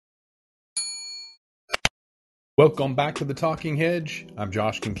Welcome back to The Talking Hedge. I'm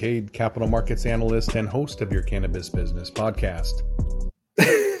Josh Kincaid, capital markets analyst and host of your Cannabis Business Podcast.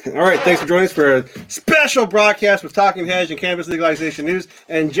 All right, thanks for joining us for a special broadcast with Talking Hedge and Cannabis Legalization News,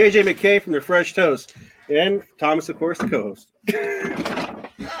 and JJ McKay from the Fresh Toast, and Thomas, of course, the co-host.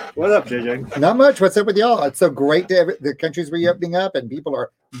 What up, JJ? Not much. What's up with y'all? It's so great to have the country's reopening up and people are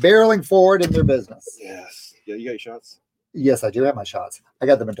barreling forward in their business. Yes. Yeah, you got your shots? Yes, I do have my shots. I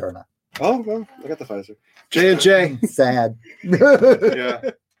got the Moderna. Oh, well, I got the Pfizer. J&J. Sad.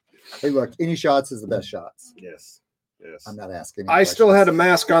 Yeah. Hey, look, any shots is the best shots. Yes. I'm not asking. I still had a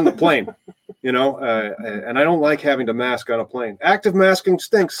mask on the plane, and I don't like having to mask on a plane. Active masking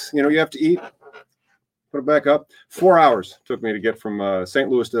stinks. You have to eat, put it back up. 4 hours took me to get from St.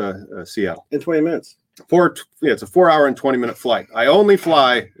 Louis to Seattle. In 20 minutes. It's a 4 hour and 20-minute flight. I only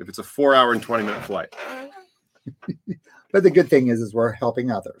fly if it's a 4 hour and 20-minute flight. But the good thing is we're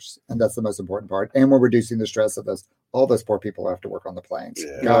helping others, and that's the most important part. And we're reducing the stress of all those poor people who have to work on the planes.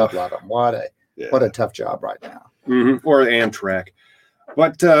 Yeah. God love them. What a tough job right now. Mm-hmm. Or Amtrak.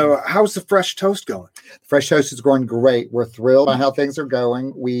 But how's the Fresh Toast going? Fresh Toast is going great. We're thrilled by how things are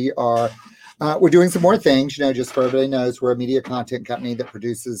going. We're doing some more things. Just so everybody knows, we're a media content company that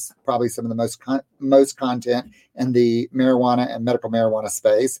produces probably some of the most content in the marijuana and medical marijuana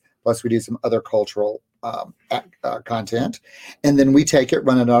space. Plus, we do some other cultural content, and then we take it,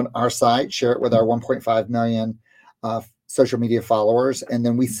 run it on our site, share it with our 1.5 million social media followers, and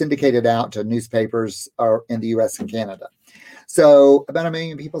then we syndicate it out to newspapers in the U.S. and Canada. So about 1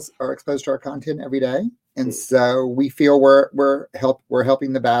 million people are exposed to our content every day, and so we feel we're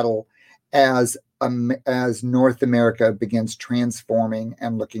helping the battle as North America begins transforming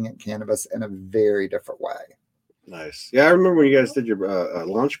and looking at cannabis in a very different way. Nice. Yeah, I remember when you guys did your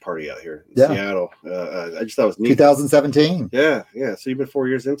launch party out here in Seattle. I just thought it was neat. 2017. Yeah. So you've been 4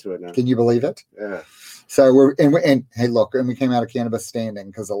 years into it now. Can you believe it? Yeah. So hey, look, and we came out of cannabis standing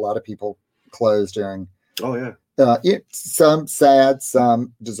because a lot of people closed during. Oh yeah. Some sad,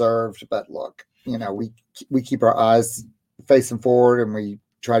 some deserved, but look, we keep our eyes facing forward, and we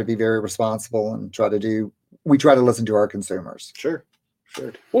try to be very responsible and try to listen to our consumers. Sure.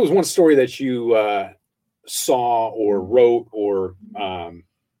 What was one story that you saw or wrote or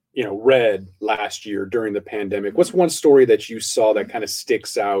read last year during the pandemic? What's one story that you saw that kind of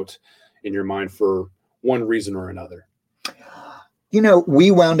sticks out in your mind for one reason or another?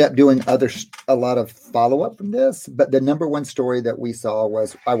 We wound up doing a lot of follow-up from this, but the number one story that we saw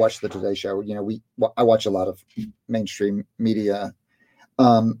was, I watched the Today Show. I watch a lot of mainstream media,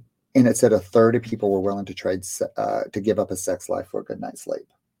 and it said a third of people were willing to trade to give up a sex life for a good night's sleep.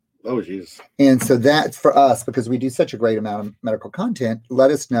 Oh, geez. And so that's for us, because we do such a great amount of medical content, let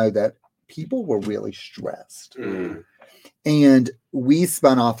us know that people were really stressed. Mm. And we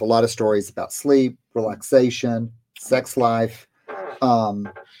spun off a lot of stories about sleep, relaxation, sex life,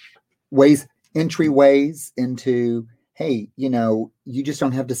 entryways into, hey, you just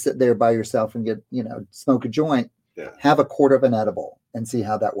don't have to sit there by yourself and get, smoke a joint. Yeah. Have a quarter of an edible and see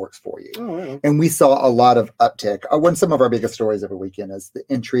how that works for you. Oh, yeah. And we saw a lot of uptick. Some of our biggest stories every weekend is the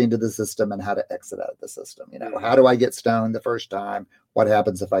entry into the system and how to exit out of the system. How do I get stoned the first time? What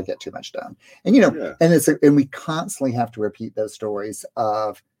happens if I get too much stoned? And and we constantly have to repeat those stories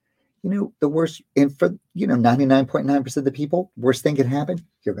of, the worst. And for 99.9% of the people, worst thing can happen,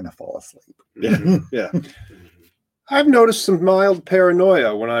 you're going to fall asleep. Yeah. I've noticed some mild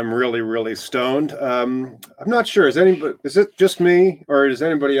paranoia when I'm really, really stoned. I'm not sure. Is it just me, or does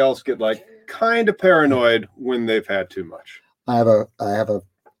anybody else get kind of paranoid when they've had too much? I have a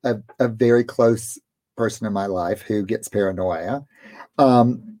very close person in my life who gets paranoia,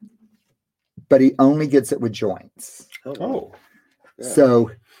 but he only gets it with joints. Oh. Yeah. So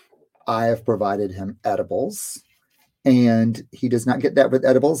I have provided him edibles. And he does not get that with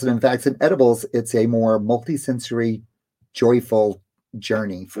edibles. And in fact, in edibles, it's a more multisensory, joyful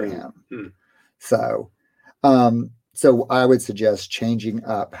journey for him. Mm-hmm. So I would suggest changing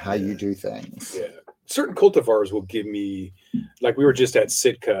up how you do things. Yeah. Certain cultivars will give me, like we were just at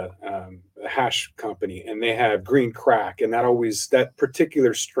Sitka, a hash company, and they have green crack. And that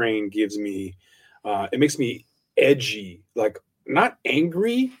particular strain gives me, it makes me edgy, not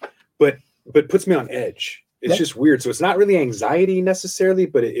angry, but puts me on edge. It's just weird. So it's not really anxiety necessarily,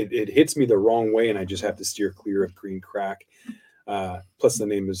 but it hits me the wrong way, and I just have to steer clear of green crack. Plus, the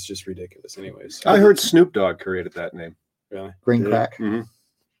name is just ridiculous anyways. I heard Snoop Dogg created that name. Really? Green crack. Mm-hmm.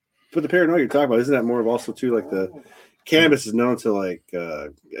 For the paranoia you're talking about, isn't that more of also too the cannabis is known to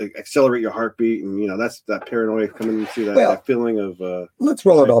accelerate your heartbeat, and that's that paranoia coming into that feeling of. Let's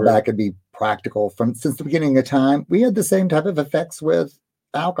roll it all back and be practical. Since the beginning of time, we had the same type of effects with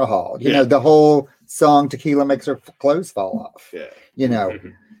alcohol. The whole song "Tequila Makes Her Clothes Fall Off." Yeah.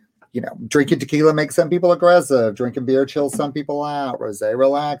 You know, drinking tequila makes some people aggressive. Drinking beer chills some people out. Rosé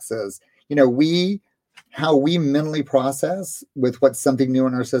relaxes. How we mentally process with what's something new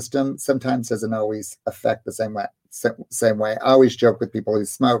in our system sometimes doesn't always affect the same way. I always joke with people who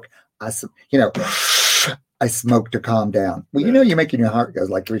smoke. I smoke to calm down. Well, you're making your heart go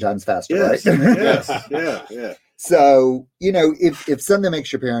like 3 times faster, Yes. right? Yes. Yeah. So, if something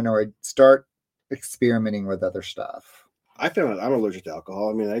makes you paranoid, start experimenting with other stuff. I found I'm allergic to alcohol.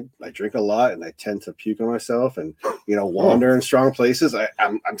 I mean, I drink a lot and I tend to puke on myself and, wander in strong places.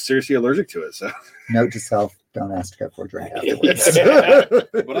 I'm seriously allergic to it. So Note to self, don't ask to go for a drink afterwards.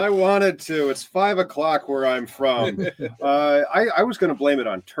 But I wanted to. It's 5:00 where I'm from. I was going to blame it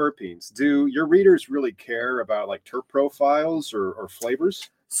on terpenes. Do your readers really care about like terp profiles or flavors?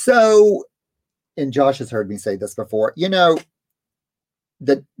 So, and Josh has heard me say this before,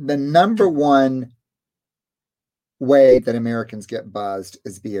 the number one way that Americans get buzzed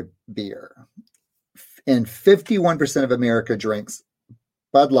is via beer. And 51% of America drinks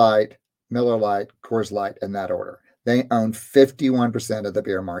Bud Light, Miller Lite, Coors Light in that order. They own 51% of the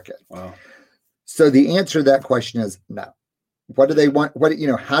beer market. Wow. So the answer to that question is no. What do they want?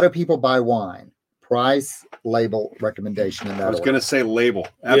 How do people buy wine? Price, label, recommendation in that I was order. going to say label.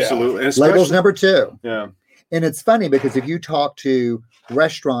 Absolutely. And Label's number 2. Yeah. And it's funny because if you talk to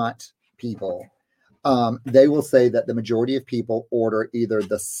restaurant people, they will say that the majority of people order either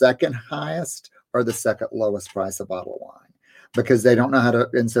the second highest or the second lowest price of bottle of wine because they don't know how to.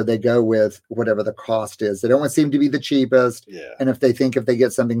 And so they go with whatever the cost is. They don't want to seem to be the cheapest. yeah. And if they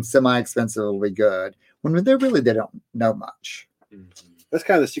get something semi-expensive, it'll be good. When they don't know much. That's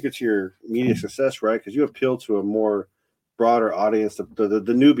kind of the secret to your media success, right? Because you appeal to a more broader audience, the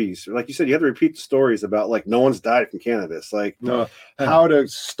newbies. Like you said, you have to repeat the stories about like no one's died from cannabis. Like How to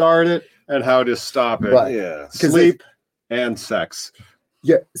start it and how to stop it. Right. yeah. Sleep and sex.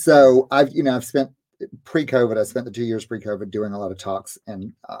 Yeah. So I've spent pre-COVID, I spent the 2 years pre-COVID doing a lot of talks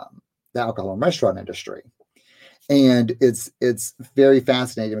in the alcohol and restaurant industry. And it's very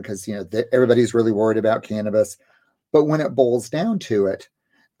fascinating because, everybody's really worried about cannabis. But when it boils down to it,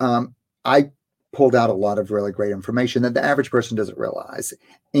 I pulled out a lot of really great information that the average person doesn't realize.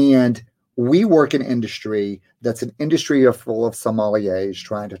 And we work in industry that's an industry full of sommeliers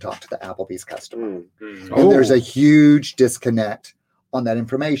trying to talk to the Applebee's customer. And there's a huge disconnect on that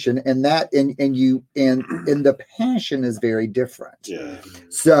information. And that and the passion is very different. Yeah.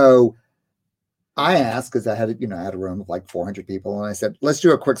 So I asked, because I had a room of like 400 people, and I said, let's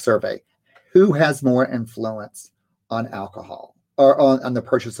do a quick survey. Who has more influence on alcohol or on the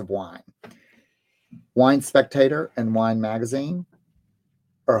purchase of wine? Wine Spectator and Wine Magazine,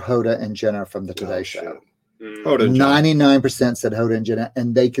 or Hoda and Jenna from the Today Show? Hoda and Jenna. 99% said Hoda and Jenna,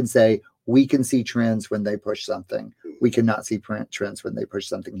 and they can say, we can see trends when they push something. We cannot see trends when they push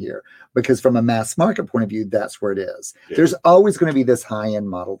something here. Because from a mass market point of view, that's where it is. Yeah. There's always going to be this high-end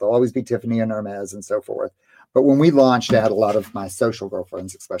model. There'll always be Tiffany and Hermes and so forth. But when we launched, I had a lot of my social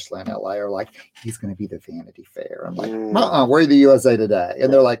girlfriends, especially in LA, are like, he's going to be the Vanity Fair. I'm like, we're the USA Today.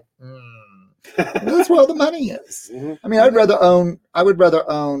 And they're like, that's where all the money is. I mean, I would rather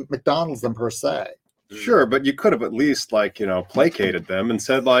own McDonald's than per se. Sure, but you could have at least placated them and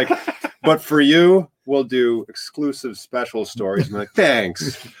said but for you, we'll do exclusive special stories. And like,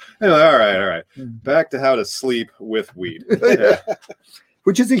 thanks. And like, all right. Back to how to sleep with weed. Yeah.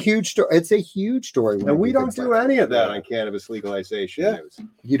 Which is a huge story. It's a huge story. And we don't do any of that on cannabis legalization news.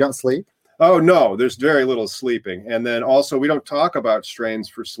 You don't sleep? Oh, no, there's very little sleeping. And then also we don't talk about strains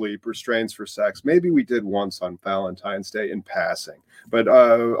for sleep or strains for sex. Maybe we did once on Valentine's Day in passing. But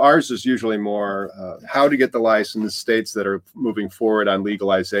ours is usually more how to get the license, states that are moving forward on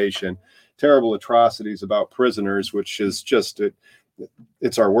legalization, terrible atrocities about prisoners, which is just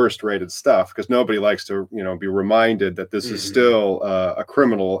it's our worst rated stuff because nobody likes to be reminded that this is still a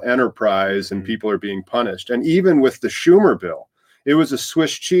criminal enterprise and people are being punished. And even with the Schumer bill, it was a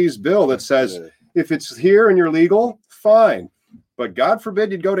Swiss cheese bill that says if it's here and you're legal, fine. But God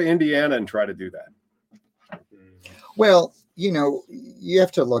forbid you'd go to Indiana and try to do that. Well, you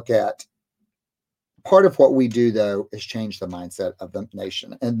have to look at part of what we do, though, is change the mindset of the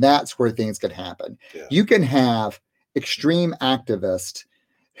nation. And that's where things can happen. Yeah. You can have extreme activists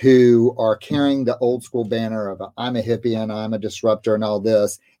who are carrying the old school banner of I'm a hippie and I'm a disruptor and all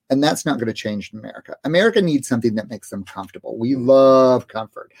this. And that's not going to change in America. America needs something that makes them comfortable. We love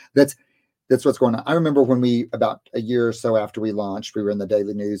comfort. That's what's going on. I remember when about a year or so after we launched, we were in the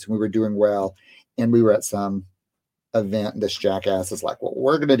Daily News and we were doing well. And we were at some event. And this jackass is like, well,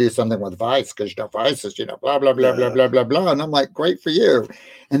 we're going to do something with Vice because Vice is, blah, blah, blah, blah, blah, blah, blah. And I'm like, great for you.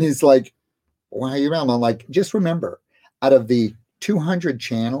 And he's like, why are you around? I'm like, just remember, out of the 200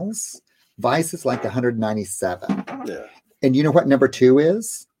 channels, Vice is like 197. Yeah. And you know what number 2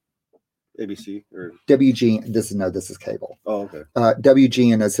 is? ABC or WG. This is cable. oh, okay.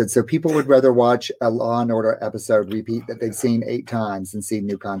 WGN said, so people would rather watch a Law and Order episode repeat that they've seen 8 times than see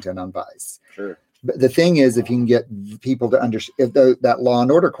new content on Vice. Sure. But the thing is, if you can get people to understand that Law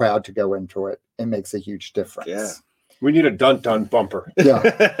and Order crowd to go into it, it makes a huge difference. Yeah. We need a dun bumper. Yeah.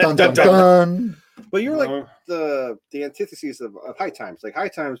 Dun, dun, dun. But you're like the antithesis of High Times. Like High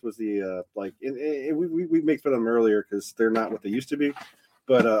Times was the we make fun of them earlier because they're not what they used to be.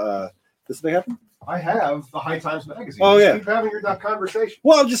 But does they happen? I have the High Times magazine. Oh, yeah. Keep having your conversation.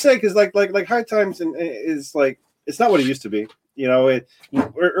 Well, I'm just saying because like High Times is like it's not what it used to be. You know,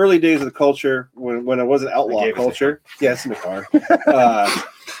 early days of the culture when it wasn't outlaw culture. Yes, in the car.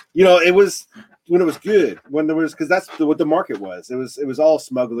 You know, it was when it was good. When there was because that's what the market was. It was all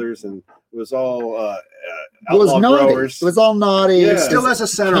smugglers and it was all outlaw growers. It was all naughty. Yeah. It still has a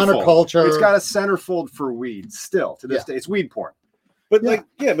centerfold. Counterculture. It's got a centerfold for weed still to this day. It's weed porn. But but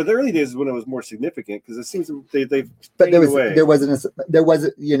the early days is when it was more significant because it seems they've but there wasn't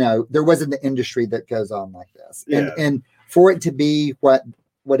the industry that goes on like this. Yeah. And for it to be what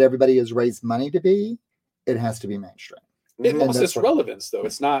everybody has raised money to be, it has to be mainstream. It And lost that's its what- relevance, though.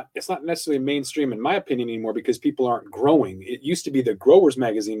 It's not necessarily mainstream, in my opinion, anymore because people aren't growing. It used to be the Growers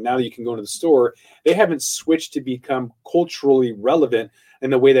magazine. Now that you can go to the store, they haven't switched to become culturally relevant in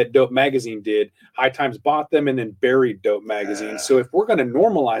the way that Dope Magazine did. High Times bought them and then buried Dope Magazine. So if we're going to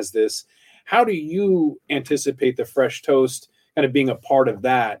normalize this, how do you anticipate the Fresh Toast kind of being a part of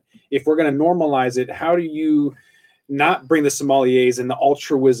that? If we're going to normalize it, how do you not bring the sommeliers and the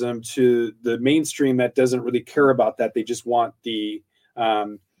altruism to the mainstream that doesn't really care about that? They just want the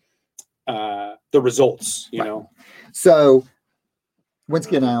results, you know? So once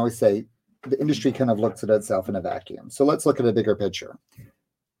again, I always say the industry kind of looks at itself in a vacuum. So let's look at a bigger picture.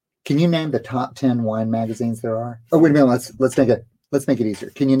 Can you name the top 10 wine magazines there are? Oh, wait a minute. Let's make it easier.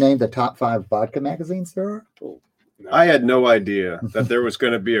 Can you name the top 5 vodka magazines there are? No. I had no idea that there was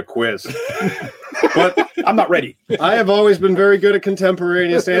going to be a quiz, but I'm not ready. I have always been very good at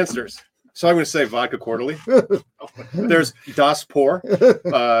contemporaneous answers. So I'm going to say Vodka Quarterly. There's Das Pour,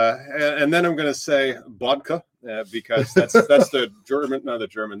 and then I'm going to say vodka because that's the German, not the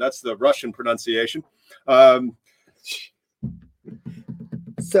German. That's the Russian pronunciation.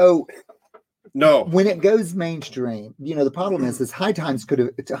 So No, when it goes mainstream, the problem is High Times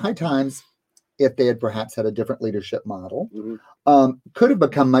if they had perhaps had a different leadership model, could have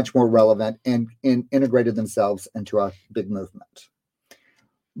become much more relevant and integrated themselves into a big movement.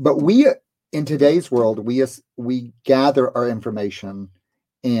 But we, in today's world, we gather our information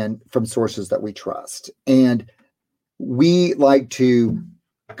from sources that we trust. And we like to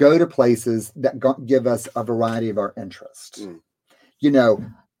go to places that give us a variety of our interests.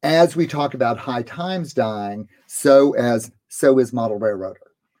 As we talk about High Times dying, so is Model Railroader.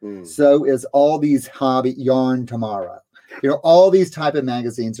 So is all these hobby Yarn Tomorrow. All these type of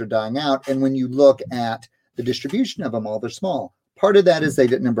magazines are dying out. And when you look at the distribution of them all, they're small. Part of that is they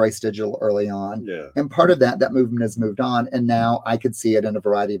didn't embrace digital early on. Yeah. And part of that movement has moved on. And now I could see it in a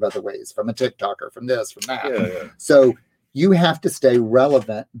variety of other ways, from a TikToker, from this, from that. Yeah. So you have to stay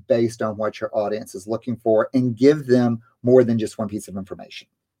relevant based on what your audience is looking for and give them more than just one piece of information.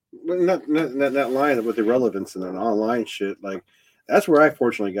 Not that line with the relevance and an online shit. Like that's where I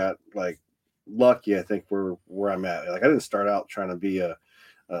fortunately got like lucky. I think where I'm at. Like I didn't start out trying to be a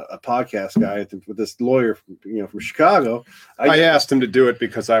podcast guy with this lawyer from Chicago. I asked him to do it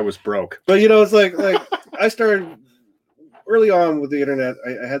because I was broke. But it's like I started early on with the internet.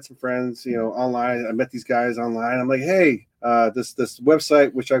 I had some friends, online. I met these guys online. I'm like, hey, this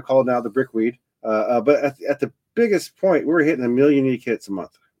website, which I call now the Brickweed. But at the biggest point, we were hitting 1 million unique hits a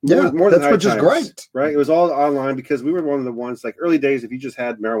month. More than that's which is great, right? It was all online because we were one of the ones like early days. If you just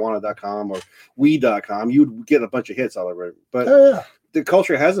had marijuana.com or weed.com, you would get a bunch of hits all over it. But the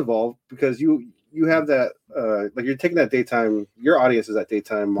culture has evolved because you have that like you're taking that daytime. Your audience is that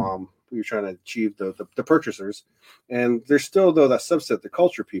daytime mom who you're trying to achieve the purchasers, and there's still though that subset, the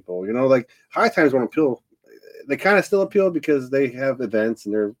culture people. Like High Times won't appeal. They kind of still appeal because they have events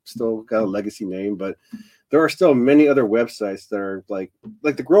and they're still got a legacy name, but there are still many other websites that are like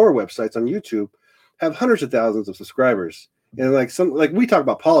the grower websites on YouTube have hundreds of thousands of subscribers. And like we talk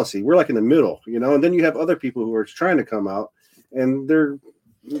about policy, we're like in the middle, and then you have other people who are trying to come out and they're,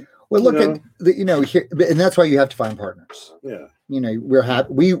 well, look at here, and that's why you have to find partners. Yeah. We're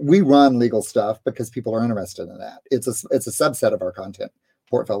happy. We run legal stuff because people are interested in that. It's a subset of our content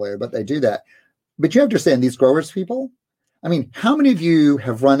portfolio, but they do that. But you have to understand these growers people. I mean, how many of you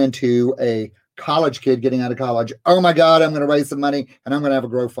have run into a college kid getting out of college. Oh my God, I'm going to raise some money and I'm going to have a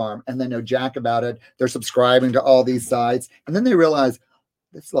grow farm. And they know jack about it. They're subscribing to all these sites. And then they realize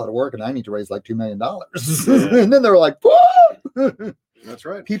this is a lot of work and I need to raise like $2 million. And then they're like, whoa. That's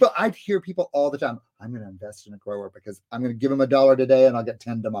right. I hear people all the time, I'm going to invest in a grower because I'm going to give them $1 today and I'll get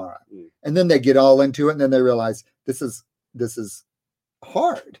 10 tomorrow. And then they get all into it. And then they realize this is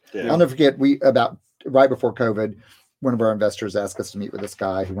hard. Yeah. I'll never forget, about right before COVID, one of our investors asked us to meet with this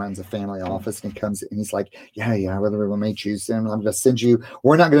guy who runs a family office, and he comes and he's like, yeah, whether we meet you soon, I'm going to send you,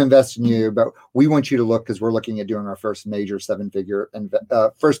 we're not going to invest in you, but we want you to look, because we're looking at doing our first major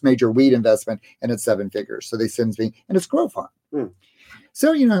first major weed investment, and it's 7 figures. So they sends me, and it's Grow Farm.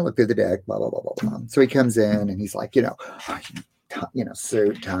 So, I look through the deck, blah, blah, blah, blah, blah. So he comes in and he's like, suit,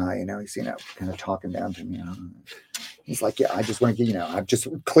 tie, he's, kind of talking down to me. He's like, yeah, I just want to get, I'm just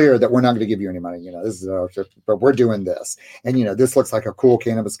clear that we're not going to give you any money. This is but we're doing this. And, this looks like a cool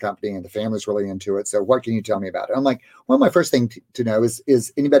cannabis company and the family's really into it. So what can you tell me about it? I'm like, well, my first thing to know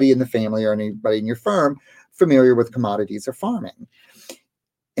is anybody in the family or anybody in your firm familiar with commodities or farming?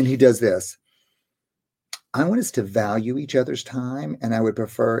 And he does this. I want us to value each other's time, and I would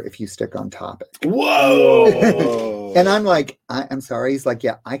prefer if you stick on topic. Whoa. And I'm like, I'm sorry. He's like,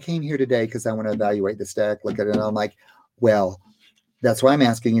 yeah, I came here today because I want to evaluate this deck, look at it. And I'm like, well, that's why I'm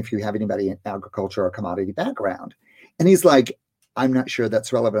asking if you have anybody in agriculture or commodity background. And he's like, I'm not sure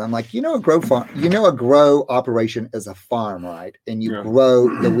that's relevant. I'm like, a grow farm, a grow operation is a farm, right? And you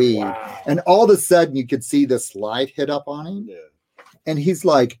grow the weed. Wow. And all of a sudden you could see this light hit up on him. Yeah. And he's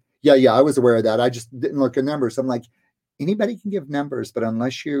like, yeah, I was aware of that. I just didn't look at numbers. I'm like, anybody can give numbers, but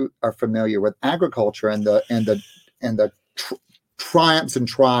unless you are familiar with agriculture and the triumphs and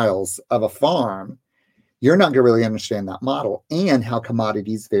trials of a farm, you're not going to really understand that model and how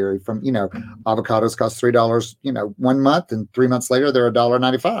commodities vary from, avocados cost $3, 1 month, and 3 months later they're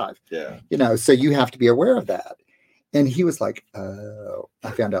 $1.95. Yeah. So you have to be aware of that. And he was like, oh, I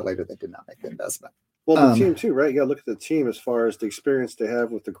found out later they did not make the investment. Well, the team too, right? You got to look at the team as far as the experience they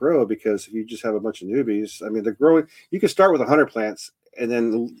have with the grow, because if you just have a bunch of newbies, I mean, the growing, you can start with 100 plants and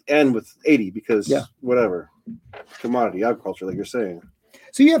then end with 80 because whatever, commodity, agriculture, like you're saying.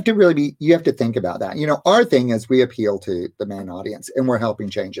 So you have to think about that. Our thing is we appeal to the main audience and we're helping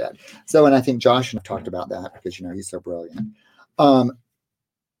change that. So, and I think Josh and I talked about that because, he's so brilliant.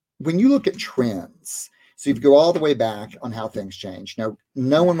 When you look at trends, so if you go all the way back on how things change,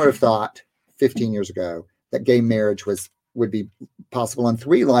 no one would have thought 15 years ago that gay marriage would be possible in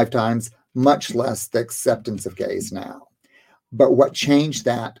 3 lifetimes, much less the acceptance of gays now. But what changed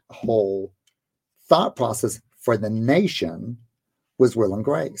that whole thought process for the nation was Will and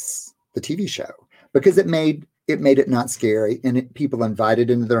Grace, the TV show, because it made it not scary, and people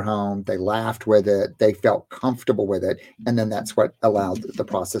invited into their home. They laughed with it. They felt comfortable with it. And then that's what allowed the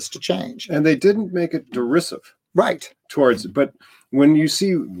process to change. And they didn't make it derisive. Right. But when you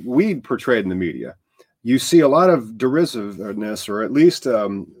see weed portrayed in the media, you see a lot of derisiveness, or at least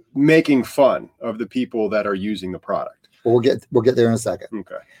making fun of the people that are using the product. Well, we'll get there in a second.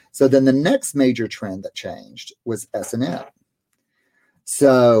 Okay. So then the next major trend that changed was S&M.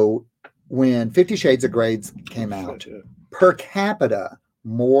 So when 50 Shades of Grey came out, per capita,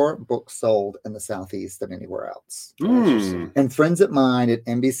 more books sold in the Southeast than anywhere else. And friends of mine at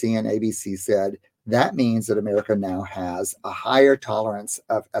NBC and ABC said, that means that America now has a higher tolerance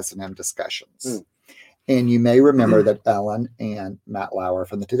of S&M discussions. And you may remember that Ellen and Matt Lauer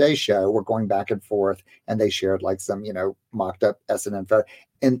from the Today Show were going back and forth, and they shared like some, mocked up S&M photo.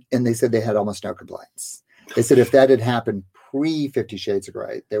 And they said they had almost no complaints. They said if that had happened pre 50 Shades of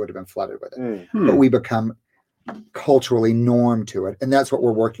Grey, they would have been flooded with it. But we become culturally norm to it. And that's what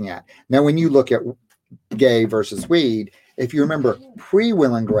we're working at. Now, when you look at gay versus weed, if you remember pre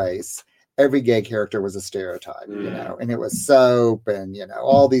Will and Grace, every gay character was a stereotype, and it was soap and,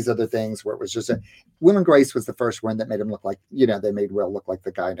 all these other things where it was just Will and Grace was the first one that made him look like, they made Will look like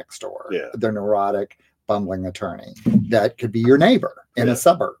the guy next door, the neurotic, bumbling attorney that could be your neighbor in a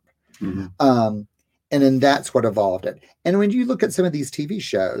suburb. And then that's what evolved it. And when you look at some of these TV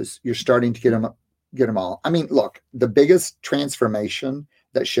shows, you're starting to get them all. I mean, look, the biggest transformation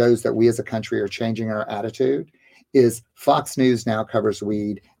that shows that we as a country are changing our attitude is Fox News now covers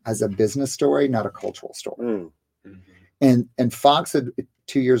weed as a business story, not a cultural story. And Fox had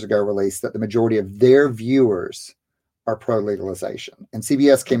 2 years ago released that the majority of their viewers are pro-legalization. And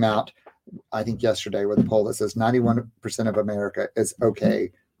CBS came out, I think yesterday, with a poll that says 91% of America is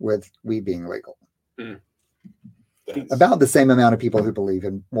okay with weed being legal. About the same amount of people who believe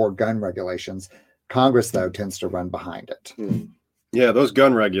in more gun regulations. Congress, though, tends to run behind it. Yeah, those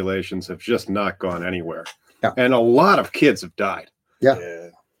gun regulations have just not gone anywhere. Yeah. And a lot of kids have died. Yeah.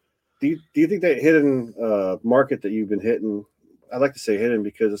 Do you think that hidden market that you've been hitting? I like to say hidden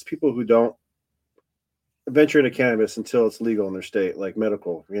because it's people who don't venture into cannabis until it's legal in their state, like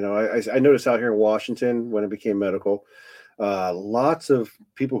medical. You know, I noticed out here in Washington when it became medical, lots of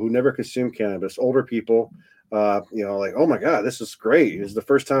people who never consumed cannabis, older people, you know, like, oh my God, this is great. This is the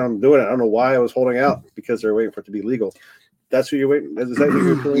first time I'm doing it. I don't know why I was holding out because they're waiting for it to be legal. That's who you're waiting. Is that what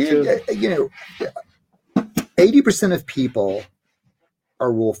you're referring to? You know, 80% of people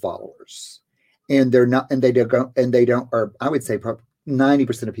are rule followers, and they're not, and they don't, or I would say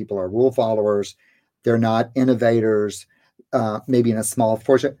 90% of people are rule followers. They're not innovators, maybe in a small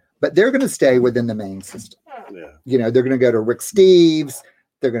portion, but they're going to stay within the main system. Yeah. You know, they're going to go to Rick Steves.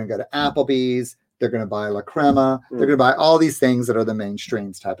 They're going to go to Applebee's. They're going to buy La Crema. They're going to buy all these things that are the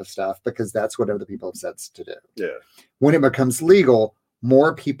mainstreams type of stuff because that's what other people have said to do. Yeah. When it becomes legal,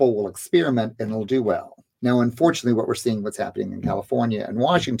 more people will experiment and it'll do well. Now, unfortunately, what we're seeing, what's happening in California and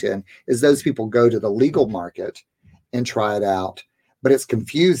Washington, is those people go to the legal market and try it out, but it's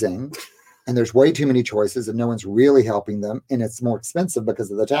confusing. And there's way too many choices and no one's really helping them. And it's more expensive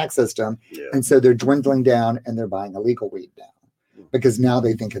because of the tax system. Yeah. And so they're dwindling down and they're buying illegal weed now because now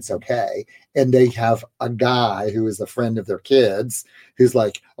they think it's okay. And they have a guy who is a friend of their kids who's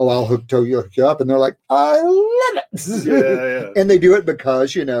like, oh, I'll hook you up. And they're like, I love it. Yeah. And they do it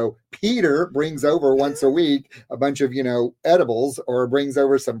because, you know, Peter brings over once a week a bunch of, you know, edibles or brings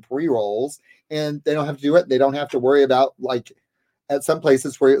over some pre-rolls and they don't have to do it. They don't have to worry about like, at some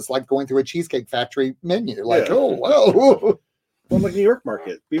places where it's like going through a Cheesecake Factory menu, like, Yeah. oh, well. Well, like New York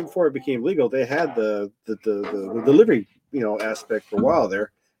market, before it became legal, they had the delivery, you know, aspect for a while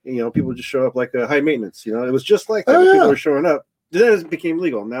there. And, you know, people just show up like a high maintenance. You know, it was just like that. People were showing up. Then it became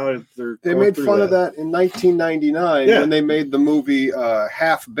legal. Now They made fun of that in 1999 when they made the movie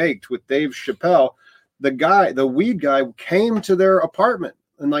Half Baked with Dave Chappelle. The weed guy came to their apartment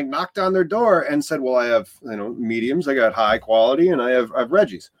and like knocked on their door and said, well, I have, you know, mediums, I got high quality, and I have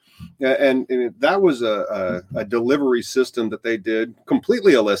Reggie's. And that was a delivery system that they did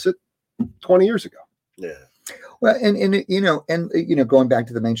completely illicit 20 years ago. Yeah. Well, and you know, going back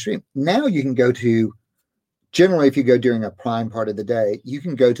to the mainstream, now you can go to, generally, if you go during a prime part of the day, you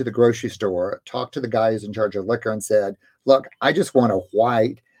can go to the grocery store, talk to the guy who's in charge of liquor and said, look, I just want a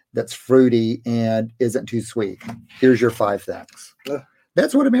white that's fruity and isn't too sweet. Here's your 5 things.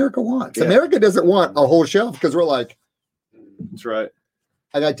 That's what America wants. Yeah. America doesn't want a whole shelf because we're like, That's right.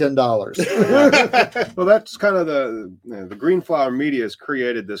 I got $10. Well, that's kind of the Green Flower Media has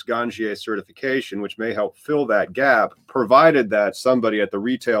created this Ganjier certification, which may help fill that gap, provided that somebody at the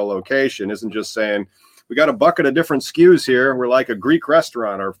retail location isn't just saying, we got a bucket of different SKUs here. We're like a Greek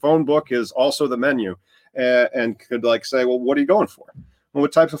restaurant. Our phone book is also the menu, and could like say, well, what are you going for? Well,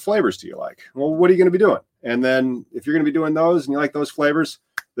 what types of flavors do you like? Well, what are you going to be doing? And then if you're going to be doing those and you like those flavors,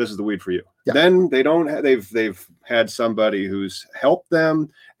 this is the weed for you. Yeah. Then they've had somebody who's helped them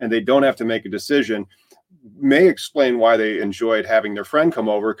and they don't have to make a decision. May explain why they enjoyed having their friend come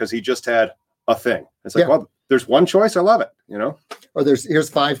over because he just had a thing. It's like, well, there's one choice. I love it. You know? Or here's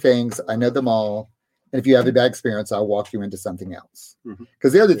 5 things. I know them all. And if you have a bad experience, I'll walk you into something else.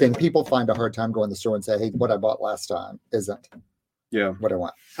 Because the other thing, people find a hard time going to the store and say, hey, what I bought last time isn't what I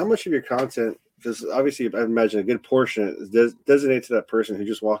want. How much of your content does, obviously, I imagine a good portion is designated to that person who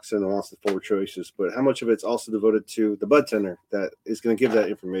just walks in and wants the 4 choices, but how much of it's also devoted to the bud tender that is going to give that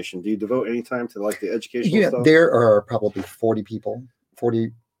information? Do you devote any time to like the educational stuff? There are probably 40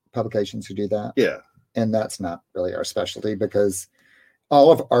 publications who do that. Yeah. And that's not really our specialty because all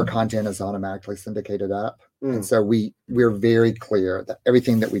of our content is automatically syndicated up. And so we're very clear that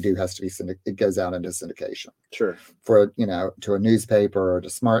everything that we do has to be it goes out into syndication. Sure. For, you know, to a newspaper, to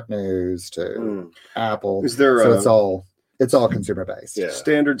Smart News, to Apple. Is there so it's all consumer based. Yeah.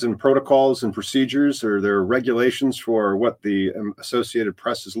 standards and protocols and procedures? Are there regulations for what the Associated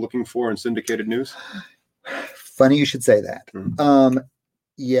Press is looking for in syndicated news? Funny you should say that.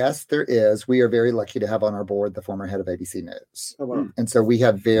 Yes, there is. We are very lucky to have on our board the former head of ABC News. Oh, wow. And so we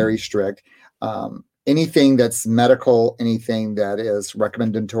have very strict, anything that's medical, anything that is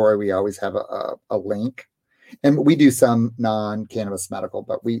recommendatory, we always have a link. And we do some non-cannabis medical,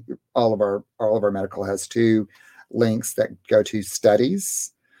 but all of our medical has 2 links that go to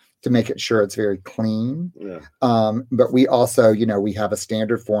studies to make it sure it's very clean. Yeah. But we also, you know, we have a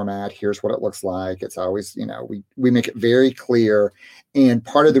standard format. Here's what it looks like. It's always, you know, we make it very clear. And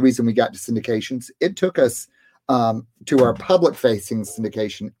part of the reason we got to syndications, it took us to our public facing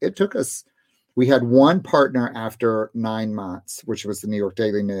syndication. We had one partner after 9 months, which was the New York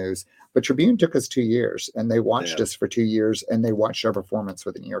Daily News, but Tribune took us 2 years and they watched us for 2 years and they watched our performance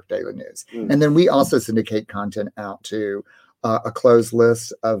with the New York Daily News. And then we also syndicate content out to a closed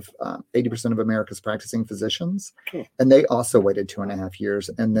list of 80% of America's practicing physicians. Cool. And they also waited 2.5 years.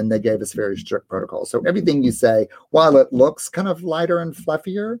 And then they gave us very strict protocols. So everything you say, while it looks kind of lighter and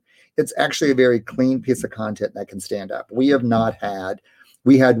fluffier, it's actually a very clean piece of content that can stand up. We had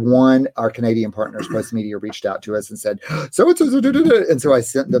one, our Canadian partners, Postmedia, reached out to us and said, and so I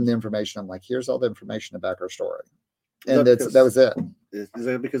sent them the information. I'm like, here's all the information about our story. And that was it. Is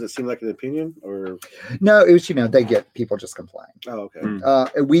that because it seemed like an opinion, or no? It was, they get people just complain. Oh,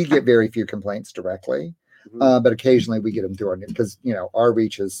 okay. We get very few complaints directly, but occasionally we get them through our, because our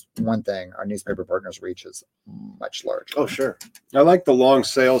reach is one thing, our newspaper partners' reach is much larger. Oh, sure. I like the long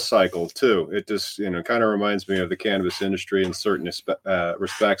sales cycle too. It just kind of reminds me of the cannabis industry in certain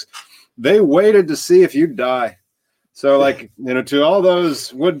respects. They waited to see if you'd die. So, to all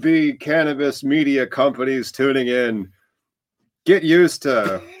those would-be cannabis media companies tuning in, get used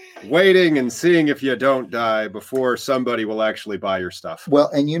to waiting and seeing if you don't die before somebody will actually buy your stuff. Well,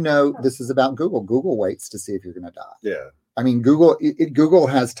 and this is about Google. Google waits to see if you're going to die. Yeah. I mean, Google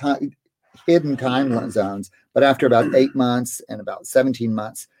has hidden time zones, but after about 8 months and about 17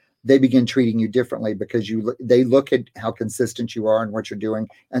 months, they begin treating you differently because they look at how consistent you are and what you're doing,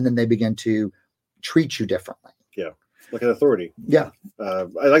 and then they begin to treat you differently. Yeah. Like an authority. Yeah. I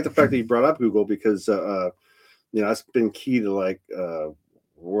like the fact that you brought up Google because, that's been key to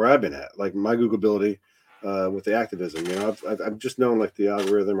where I've been at, like my Googleability with the activism. I've just known the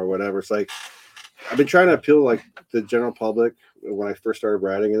algorithm or whatever. It's like I've been trying to appeal the general public when I first started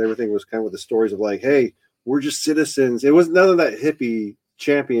writing, and everything was kind of with the stories of hey, we're just citizens. It was none of that hippie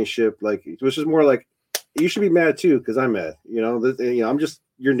championship. It was just more you should be mad too because I'm mad. I'm just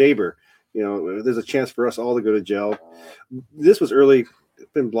your neighbor. There's a chance for us all to go to jail. This was early.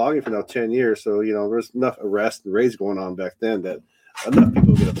 I've been blogging for now 10 years. So, there's enough arrests and raids going on back then that enough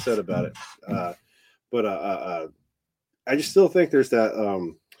people get upset about it. But I just still think there's that,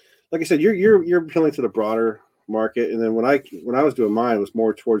 like I said, you're appealing to the broader market. And then when I was doing mine, it was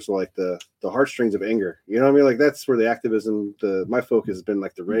more towards the heartstrings of anger. You know what I mean? That's where the activism, my focus has been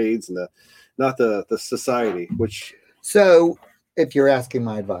the raids and not the society, which. So, if you're asking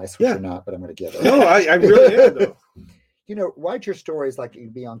my advice, which you're not, but I'm going to give it. No, I really am, though. Write your stories like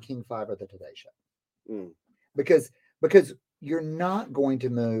you'd be on King 5 or the Today Show. Mm. Because you're not going to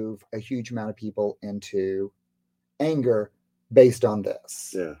move a huge amount of people into anger based on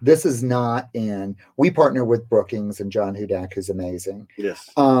this. Yeah. This is not we partner with Brookings and John Hudak, who's amazing. Yes.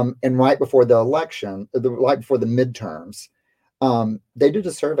 And right before the election, right before the midterms, they did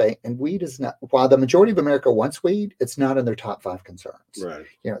a survey, and weed is not, while the majority of America wants weed, it's not in their top 5 concerns. Right.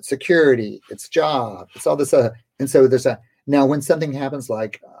 It's security, it's job, it's all this. And so now when something happens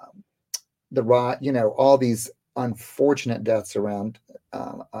like the riot, all these unfortunate deaths around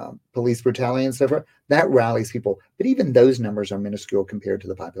police brutality and so forth, that rallies people. But even those numbers are minuscule compared to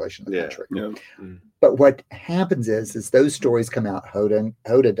the population of the country. Yeah. But what happens is those stories come out.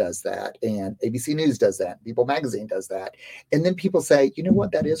 Hoda does that, and ABC News does that, People Magazine does that, and then people say, you know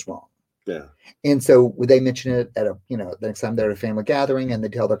what, that is wrong. Yeah. And so they mention it at the next time they're at a family gathering, and they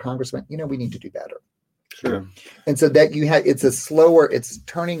tell their congressman, we need to do better. Sure. And so that it's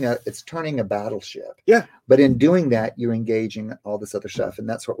turning a battleship. Yeah. But in doing that, you're engaging all this other stuff. And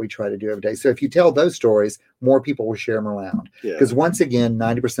that's what we try to do every day. So if you tell those stories, more people will share them around. Because once again,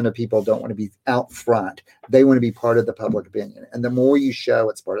 90% of people don't want to be out front. They want to be part of the public opinion. And the more you show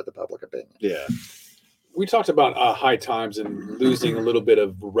it's part of the public opinion. Yeah. We talked about high times and losing a little bit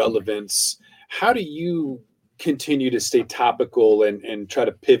of relevance. How do you continue to stay topical and try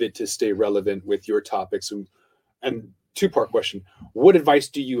to pivot to stay relevant with your topics? And two-part question: what advice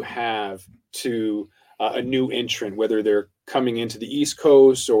do you have to a new entrant, whether they're coming into the East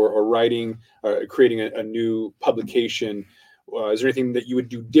Coast or writing, creating a new publication? Is there anything that you would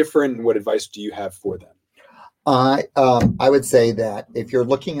do different? And what advice do you have for them? I would say that if you're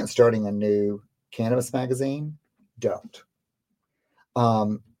looking at starting a new cannabis magazine, don't.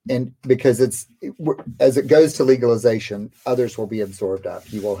 And because as it goes to legalization, others will be absorbed up.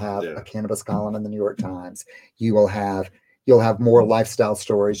 You will have a cannabis column in the New York Times. You'll have more lifestyle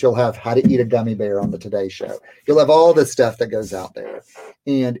stories. You'll have how to eat a gummy bear on the Today Show. You'll have all this stuff that goes out there.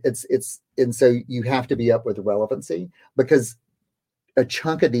 And and so you have to be up with relevancy, because a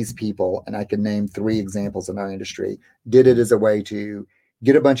chunk of these people, and I can name 3 examples in our industry, did it as a way to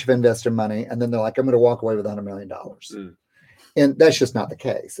get a bunch of investor money. And then they're like, I'm going to walk away with $100 million. Mm. And that's just not the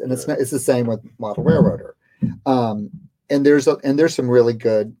case. And it's the same with Model Railroader. And there's some really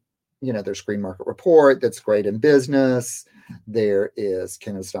good, there's Green Market Report that's great in business. There is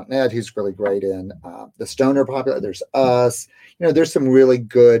Cannabis.net, who's really great in the stoner popular. There's us. There's some really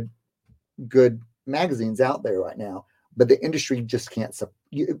good magazines out there right now. but the industry just can't.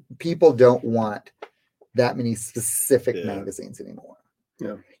 People don't want that many specific magazines anymore.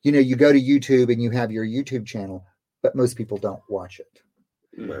 Yeah. You know, you go to YouTube and you have your YouTube channel, but most people don't watch it.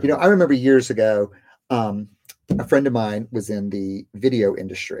 Right. You know, I remember years ago, a friend of mine was in the video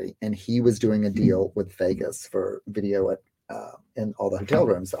industry, and he was doing a deal with Vegas for video at in all the hotel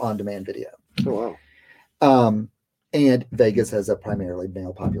rooms, on-demand video. Oh, wow. And Vegas has a primarily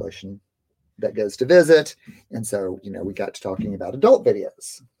male population that goes to visit. And so, you know, we got to talking about adult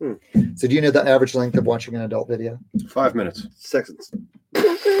videos. So do you know the average length of watching an adult video? 5 minutes. Seconds.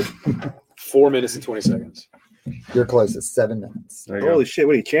 4 minutes and 20 seconds. You're closest, 7 minutes. There you Holy go. shit!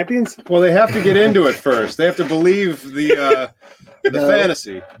 What are you, champions? Well, they have to get into it first. They have to believe the No.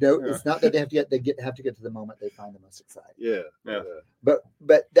 fantasy. No, Yeah. it's not that they have to have to get to the moment they find the most exciting. Yeah. Yeah. But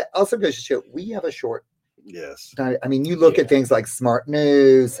that also goes to show we have a short Yes. time. I mean, you look at things like Smart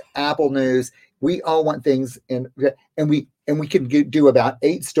News, Apple News. We all want things and we can do about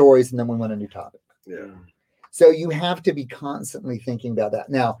 8 stories, and then we want a new topic. Yeah. So you have to be constantly thinking about that.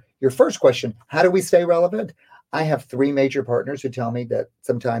 Now, your first question, how do we stay relevant? I have 3 major partners who tell me that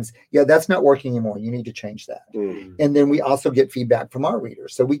sometimes, that's not working anymore. You need to change that. And then we also get feedback from our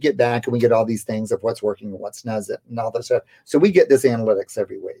readers. So we get back and we get all these things of what's working and what's not and all this stuff. So we get this analytics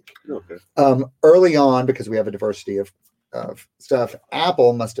every week. Okay. Early on, because we have a diversity of stuff,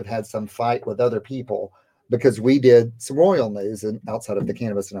 Apple must have had some fight with other people because we did some royal news and outside of the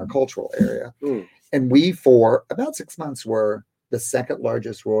cannabis in our cultural area. And we, for about 6 months, were the second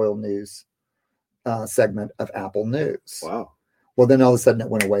largest royal news segment of Apple News. Wow. Well, then all of a sudden it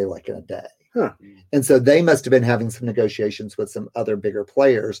went away like in a day. Huh. And so they must have been having some negotiations with some other bigger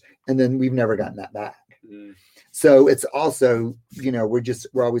players, and then we've never gotten that back. So it's also, you know, we're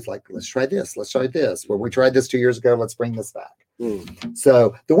always like, let's try this. Well, we tried this 2 years ago. Let's bring this back.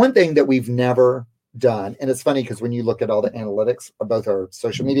 So the one thing that we've never done, and it's funny because when you look at all the analytics, both our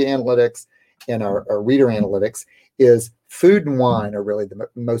social media analytics and our reader analytics, is food and wine are really the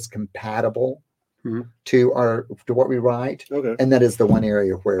most compatible to what we write. Okay. And that is the one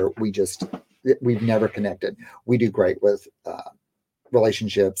area where we've never connected. We do great with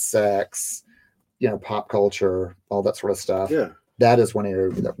relationships, sex, you know, pop culture, all that sort of stuff. Yeah. That is one area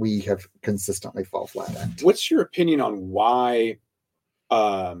that we have consistently fall flat at. What's your opinion on why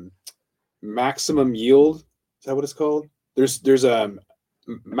Maximum Yield, is that what it's called? There's a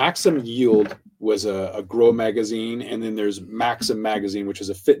Maxim Yield was a grow magazine, and then there's Maxim magazine, which is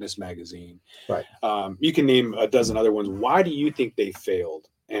a fitness magazine. Right. You can name a dozen other ones. Why do you think they failed,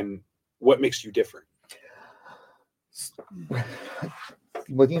 and what makes you different?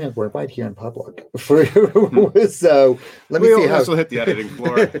 Well, you know, we're right here in public. So let me see how. This will hit the editing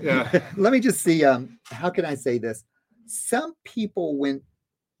floor. Yeah. Let me just see. How can I say this? Some people, when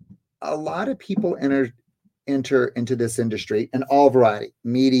a lot of people enter into this industry, and all variety,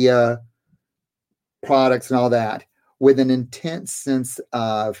 media, products, and all that, with an intense sense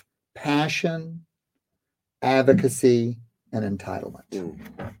of passion, advocacy, and entitlement.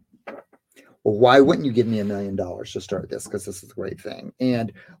 Well, why wouldn't you give me $1 million to start this? Because this is a great thing.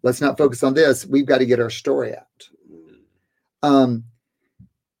 And let's not focus on this. We've got to get our story out.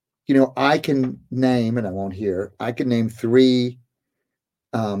 You know, I can name, and I won't hear, I can name 3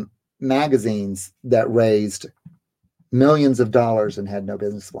 magazines that raised millions of dollars and had no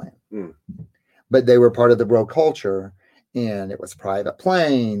business plan. But they were part of the bro culture, and it was private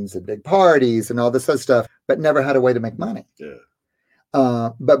planes and big parties and all this other stuff, but never had a way to make money. Yeah.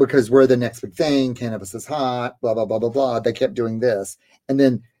 But because we're the next big thing, cannabis is hot, blah, blah, blah, blah, blah, they kept doing this. And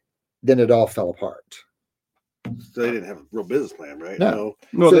then it all fell apart. So they didn't have a real business plan, right? No.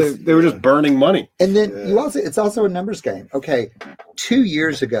 No, So- they were just burning money. And then Yeah. it's also a numbers game. Okay. 2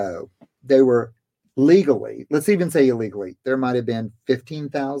 years ago, they were legally, let's even say illegally, there might have been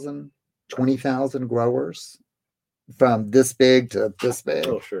 15,000, 20,000 growers from this big to this big.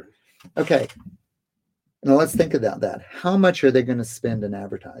 Oh, sure. Okay. Now let's think about that. How much are they going to spend in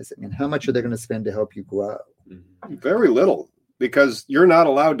advertising, and how much are they going to spend to help you grow? Very little, because you're not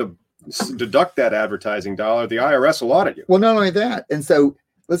allowed to deduct that advertising dollar. The IRS will audit you. Well, not only that. And so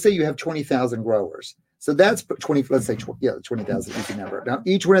let's say you have 20,000 growers. So that's 20, let's say, 20,000 easy number. Now,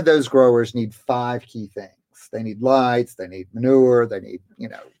 each one of those growers need 5 key things. They need lights, they need manure, they need, you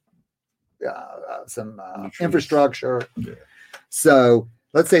know, some infrastructure. Yeah. So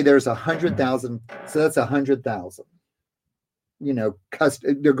let's say there's 100,000. So that's 100,000. You know,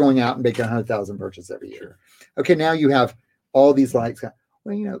 they're going out and making 100,000 purchases every year. Okay, now you have all these lights.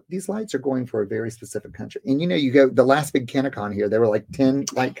 Well, you know, these lights are going for a very specific country. And, you know, you go, the last big Kennicon here, there were like 10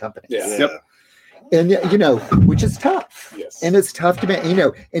 light companies. Yeah. Yep. And which is tough. Yes. And it's tough to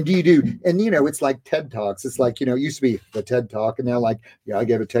and it's like TED Talks. It's like, it used to be the TED Talk, and now like, yeah, I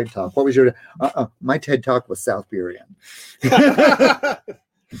gave a TED Talk. What was your my TED Talk was South Burien.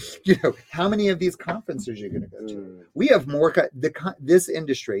 How many of these conferences are you going to go to? We have more this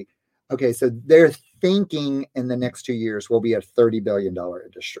industry. Okay, so they're thinking in the next 2 years will be a $30 billion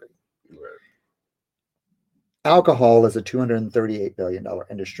industry. Right. Alcohol is a $238 billion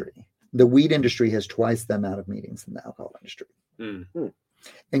industry. The weed industry has twice the amount of meetings in the alcohol industry. Mm-hmm.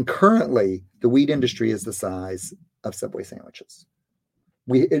 And currently, the weed industry is the size of Subway sandwiches.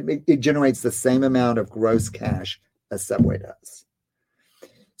 It generates the same amount of gross cash as Subway does.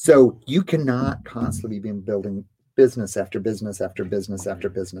 So you cannot constantly be building business after business after business after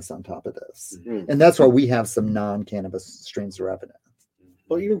business on top of this. Mm-hmm. And that's why we have some non-cannabis streams of revenue.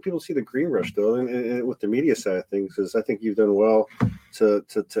 Well, even people see the green rush though, and with the media side of things, because I think you've done well to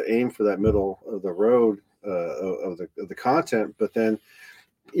aim for that middle of the road of the content. But then,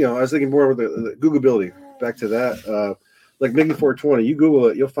 I was thinking more of the Googleability. Back to that, like Mickey 420, you Google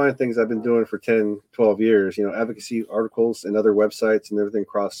it, you'll find things I've been doing for 10, 12 years. Advocacy articles and other websites and everything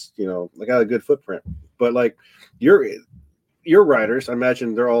across. Like I got a good footprint. But like your writers, I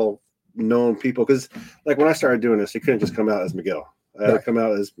imagine they're all known people, because like when I started doing this, it couldn't just come out as Miguel. I had to come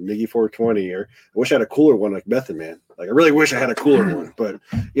out as Miggy 420, or I wish I had a cooler one like Method Man. Like I really wish I had a cooler one, but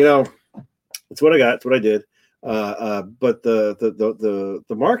it's what I got. It's what I did. But the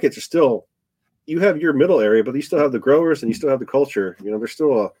markets are still, you have your middle area, but you still have the growers and you still have the culture. There's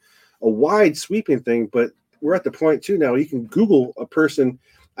still a wide sweeping thing, but we're at the point too now. You can Google a person.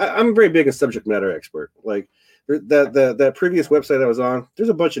 I'm very big in subject matter expert. Like that previous website I was on, there's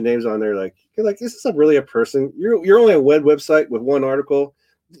a bunch of names on there. Like you're like, is this really a person? You're only a web website with one article.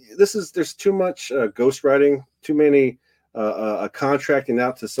 There's too much ghostwriting, too many contracting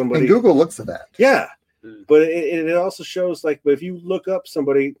out to somebody. And Google looks at that. Yeah, but it also shows like, but if you look up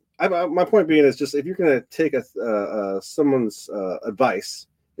somebody, my point being is just if you're going to take someone's advice,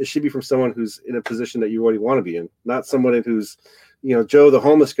 it should be from someone who's in a position that you already want to be in, not someone who's Joe the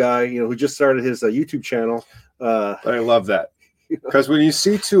homeless guy, who just started his YouTube channel. I love that, because when you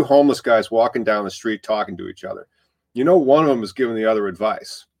see two homeless guys walking down the street talking to each other, one of them is giving the other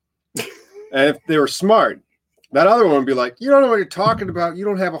advice. And if they were smart, that other one would be like, you don't know what you're talking about. You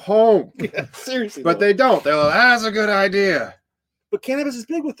don't have a home. Yeah, seriously. But they don't. They're like, that's a good idea. But cannabis is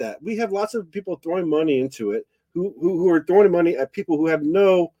big with that. We have lots of people throwing money into it who are throwing money at people who have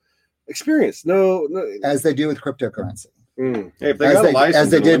no experience. No. As they do with cryptocurrency. Mm. Hey, if they got a license, as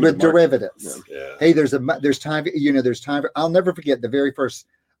they did with derivatives. Yeah. Hey, there's time. There's time. I'll never forget the very first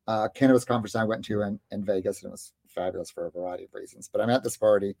cannabis conference I went to in Vegas, and it was fabulous for a variety of reasons. But I'm at this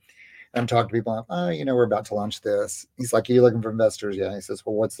party, and I'm talking to people. We're about to launch this. He's like, "Are you looking for investors?" Yeah. He says,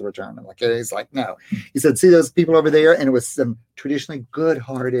 "Well, what's the return?" I'm like, yeah. He's like, "No." He said, "See those people over there?" And it was some traditionally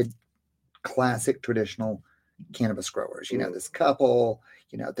good-hearted, classic traditional cannabis growers. This couple.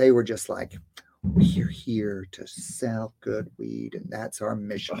 They were just like, we're here to sell good weed, and that's our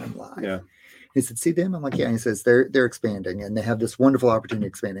mission in life. Yeah. He said, "See them?" I'm like, "Yeah." He says, "They're expanding, and they have this wonderful opportunity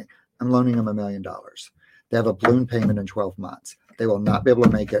expanding. I'm loaning them $1 million. They have a balloon payment in 12 months. They will not be able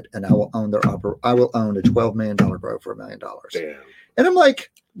to make it, and I will own I will own a $12 million grow for $1 million." Damn. And I'm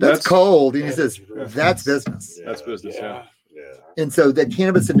like, "That's cold." And he says, "That's business." Yeah. That's business. Yeah. And so the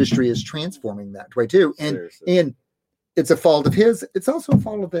cannabis industry is transforming that way too. And Seriously. and it's a fault of his. It's also a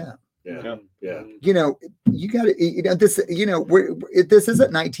fault of them. Yeah. You got to, this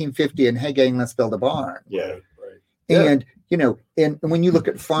isn't 1950 and hey gang, let's build a barn. Yeah. And, and when you look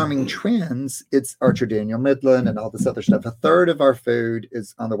at farming trends, it's Archer Daniel Midland and all this other stuff. A third of our food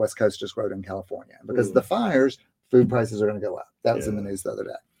is on the West Coast is grown in California because of the fires, food prices are going to go up. That was in the news the other day.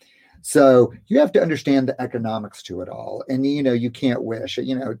 So you have to understand the economics to it all. And, you can't wish,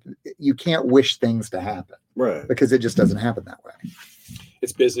 you can't wish things to happen. Right. Because it just doesn't happen that way.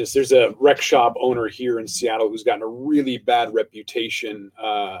 It's business. There's a rec shop owner here in Seattle who's gotten a really bad reputation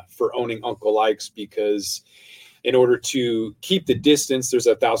for owning Uncle Ike's, because in order to keep the distance, there's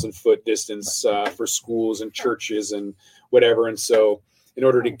 1,000-foot distance for schools and churches and whatever. And so in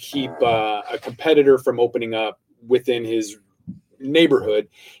order to keep a competitor from opening up within his neighborhood,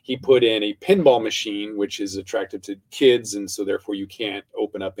 he put in a pinball machine, which is attractive to kids. And so therefore you can't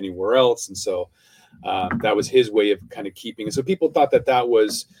open up anywhere else. And so that was his way of kind of keeping it. So people thought that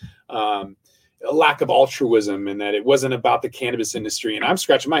was a lack of altruism and that it wasn't about the cannabis industry. And I'm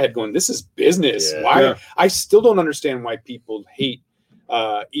scratching my head going, this is business. Yeah. Why? Yeah. I still don't understand why people hate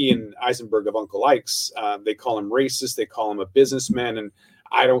Ian Eisenberg of Uncle Ike's. They call him racist. They call him a businessman. And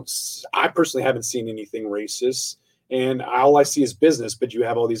I personally haven't seen anything racist and all I see is business. But you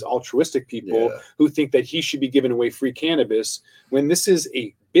have all these altruistic people who think that he should be giving away free cannabis when this is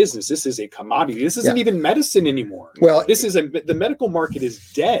a business. This is a commodity. This isn't even medicine anymore. Well, this is the medical market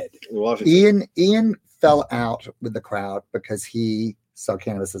is dead. Ian fell out with the crowd because he saw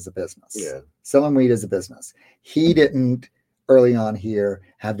cannabis as a business. Yeah. Selling weed as a business. He didn't early on here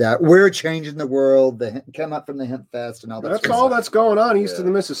have that. We're changing the world. They come up from the Hemp Fest and all that. That's all that's going on east of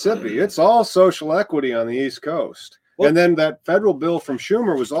the Mississippi. It's all social equity on the East Coast. Well, and then that federal bill from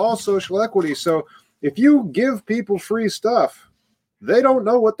Schumer was all social equity. So if you give people free stuff, they don't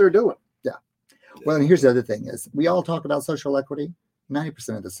know what they're doing. Yeah. Well, and here's the other thing is we all talk about social equity.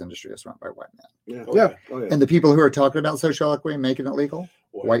 90% of this industry is run by white men. Yeah. And the people who are talking about social equity and making it legal,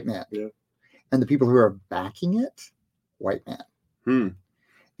 white men. Yeah. And the people who are backing it, white men.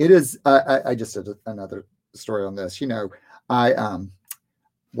 It is. I just did another story on this. You know, I'm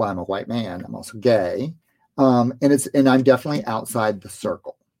a white man. I'm also gay, and I'm definitely outside the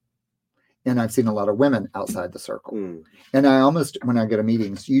circle. And I've seen a lot of women outside the circle. And I almost, when I go to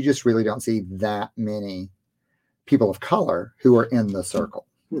meetings, you just really don't see that many people of color who are in the circle.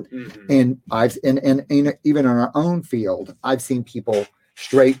 And and even in our own field, I've seen people,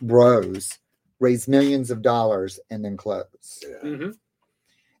 straight bros, raise millions of dollars and then close.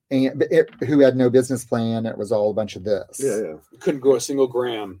 And who had no business plan. It was all a bunch of this. Couldn't grow a single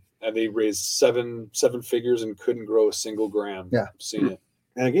gram. And they raised seven figures and couldn't grow a single gram. Yeah. I've seen it.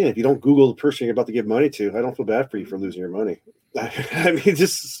 And again, if you don't Google the person you're about to give money to, I don't feel bad for you for losing your money. I mean,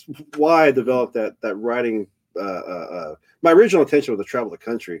 just why I developed that writing. My original intention was to travel the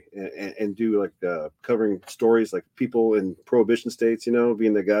country and do like covering stories like people in prohibition states. You know,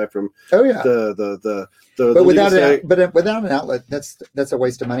 being the guy from Oh yeah. But without an outlet, that's a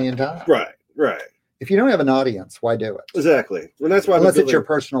waste of money and time. Right. If you don't have an audience, why do it? Exactly. And that's why unless it's your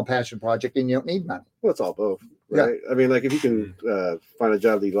personal passion project and you don't need money. Well, it's all both. Right. I mean, like if you can find a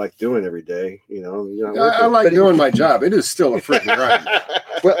job that you like doing every day, you know, you're not I like doing my job. It is still a freaking grind.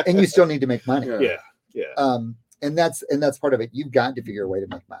 Well, and you still need to make money. Yeah. And that's part of it. You've got to figure a way to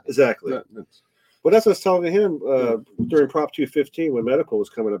make money. Exactly. Well, that's what I was telling him during Prop 215 when medical was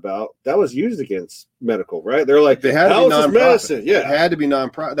coming about. That was used against medical, right? They're like, they had to be nonprofit. Medicine. Yeah, it had to be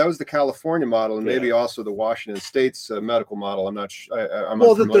nonprofit. That was the California model, and maybe also the Washington State's medical model. I'm not sure.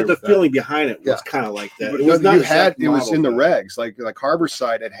 The feeling behind it was kind of like that. It was not. It was in the regs, like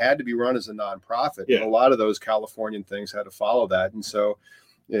Harborside. It had to be run as a nonprofit. Yeah. And a lot of those Californian things had to follow that, and so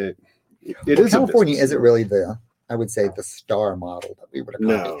it well, is. California isn't really I would say the star model that we would have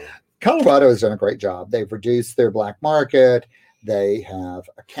copied. No. Colorado has done a great job. They've reduced their black market. They have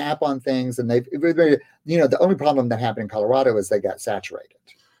a cap on things, and the only problem that happened in Colorado is they got saturated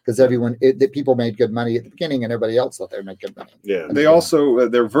because people made good money at the beginning, and everybody else thought they would make good money. Yeah, they also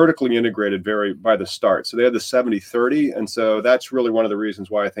they're vertically integrated by the start. So they had the 70-30, and so that's really one of the reasons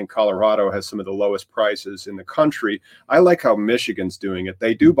why I think Colorado has some of the lowest prices in the country. I like how Michigan's doing it.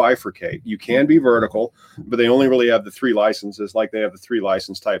 They do bifurcate. You can be vertical, but they only really have the 3 licenses, like they have the 3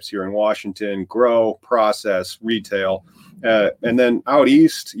 license types here in Washington: grow, process, retail. And then out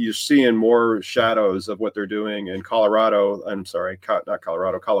east, you're seeing more shadows of what they're doing in California,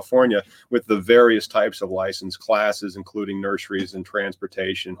 with the various types of license classes, including nurseries and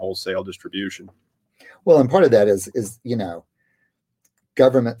transportation, wholesale distribution. Well, and part of that is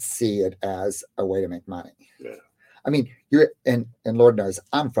governments see it as a way to make money. Yeah. I mean, and Lord knows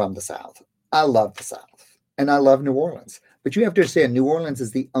I'm from the South. I love the South, and I love New Orleans. But you have to understand, New Orleans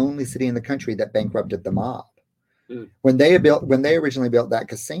is the only city in the country that bankrupted the mob. When they originally built that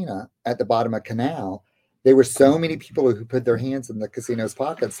casino at the bottom of Canal, there were so many people who put their hands in the casino's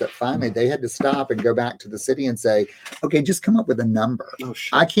pockets that finally they had to stop and go back to the city and say, okay, just come up with a number. Oh,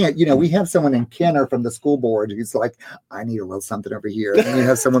 shit. I can't, we have someone in Kenner from the school board who's like, I need a little something over here. And then you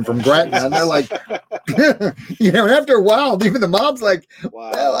have someone from Gretna and they're like, and after a while, even the mob's like,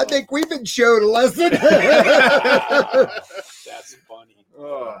 Wow. well, I think we've been showed a lesson. That's funny.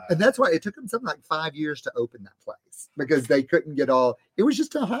 And that's why it took them something like 5 years to open that place because they couldn't get it was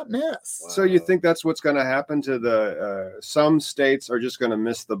just a hot mess. Wow. So you think that's what's going to happen to the some states are just going to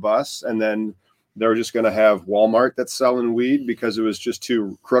miss the bus, and then they're just going to have Walmart that's selling weed because it was just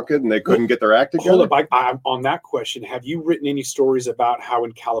too crooked and they couldn't get their act together? Hold up. On that question, have you written any stories about how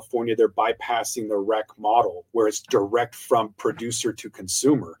in California they're bypassing the rec model where it's direct from producer to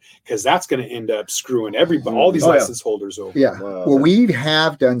consumer? Because that's going to end up screwing everybody, all these license holders over. Yeah. Well, we've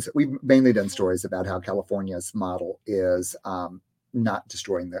mainly done stories about how California's model is not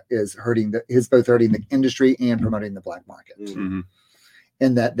destroying is both hurting the industry and promoting the black market. Mm-hmm.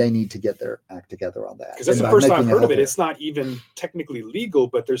 and that they need to get their act together on that. Because that's And the by first I've making heard of it. healthier. It's not even technically legal,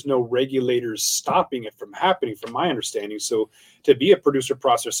 but there's no regulators stopping it from happening, from my understanding. So to be a producer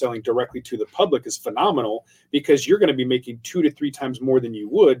processor selling directly to the public is phenomenal, because you're going to be making 2 to 3 times more than you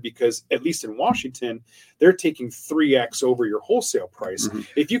would, because at least in Washington, they're taking 3x over your wholesale price. Mhm.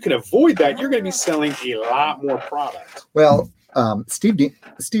 If you can avoid that, you're going to be selling a lot more product. Well, Steve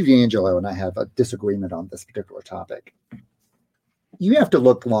D'Angelo and I have a disagreement on this particular topic. You have to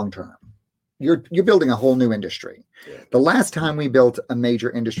look long term. You're building a whole new industry. Yeah. The last time we built a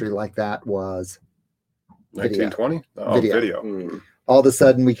major industry like that was 1920? Oh, Video. video. Mm. all of a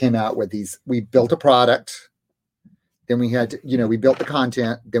sudden we came out with these. We built a product, then we had to, we built the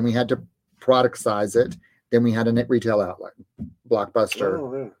content, then we had to product size it, then we had a net retail outlet, Blockbuster,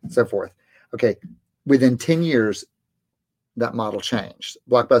 Oh, yeah. so forth. Okay, within 10 years, that model changed.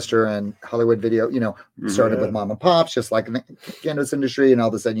 Blockbuster and Hollywood Video, started Yeah. with mom and pops, just like in the cannabis industry, and all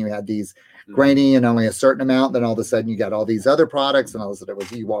of a sudden you had these grainy and only a certain amount. Then all of a sudden you got all these other products, and all of a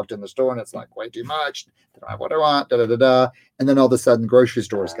sudden you walked in the store and it's like way too much. They don't have what I want, da da da da. And then all of a sudden grocery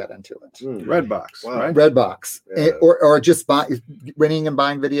stores got into it. Mm. Redbox, Wow. right? Redbox, Yeah. or just renting and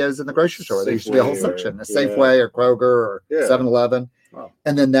buying videos in the grocery store. There used to be a whole Safeway, section, a yeah. Safeway or Kroger or Yeah. 7-Eleven. Wow.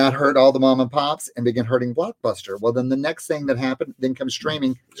 And then that hurt all the mom and pops and began hurting Blockbuster. Well, then the next thing that happened, then comes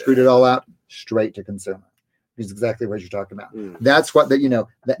streaming, screwed it all out straight to consumer. Which is exactly what you're talking about. Mm. That's what the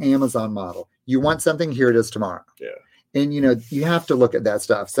Amazon model. You want something, here it is tomorrow. Yeah. And you have to look at that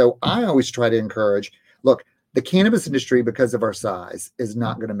stuff. So I always try to encourage, look, the cannabis industry, because of our size, is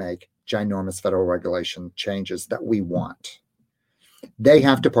not going to make ginormous federal regulation changes that we want. They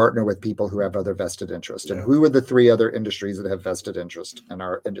have to partner with people who have other vested interest. And Yeah. who are the 3 other industries that have vested interest in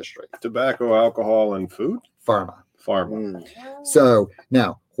our industry? Tobacco, alcohol, and food? Pharma. Pharma. Mm. So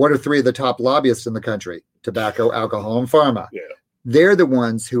now, what are 3 of the top lobbyists in the country? Tobacco, alcohol, and pharma. Yeah. They're the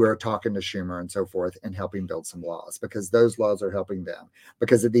ones who are talking to Schumer and so forth and helping build some laws, because those laws are helping them.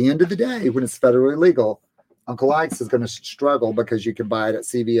 Because at the end of the day, when it's federally legal, Uncle Ike's is going to struggle, because you can buy it at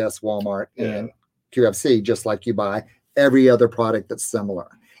CVS, Walmart, and QFC, just like you buy every other product that's similar.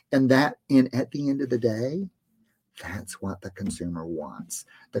 And at the end of the day, that's what the consumer wants.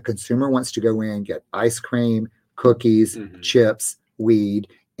 The consumer wants to go in and get ice cream, cookies, Mhm. chips, weed,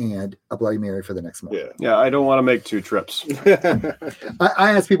 and a Bloody Mary for the next morning. Yeah, I don't want to make 2 trips. Yeah.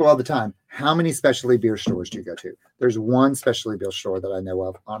 I ask people all the time, how many specialty beer stores do you go to? There's one specialty beer store that I know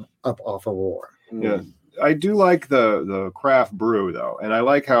of up off Aurora. Yeah. I do like the craft brew, though, and I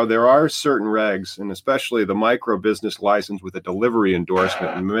like how there are certain regs, and especially the micro business license with a delivery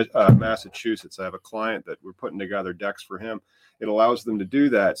endorsement in Massachusetts. I have a client that we're putting together decks for him. It allows them to do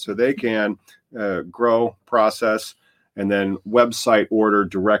that, so they can grow, process, and then website order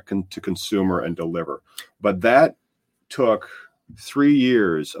direct to consumer and deliver. But that took 3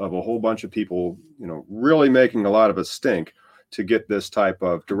 years of a whole bunch of people, really making a lot of a stink to get this type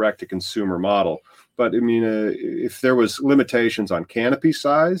of direct to consumer model. But I mean, if there was limitations on canopy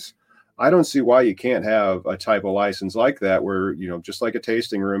size, I don't see why you can't have a type of license like that, where, just like a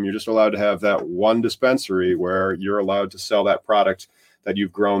tasting room, you're just allowed to have that one dispensary where you're allowed to sell that product that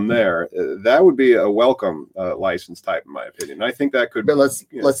you've grown there. That would be a welcome license type, in my opinion. I think that could. But let's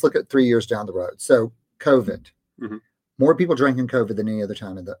look at 3 years down the road. So COVID, Mhm. more people drank in COVID than any other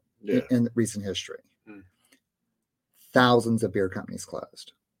time in recent history. Mm. Thousands of beer companies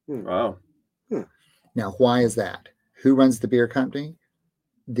closed. Wow. Now, why is that? Who runs the beer company?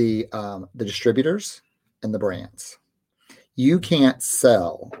 The distributors and the brands. You can't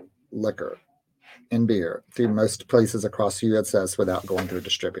sell liquor and beer through most places across the USS without going through a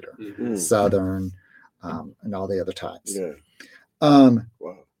distributor. Mhm. Mm. Southern, and all the other types. Yeah. Um,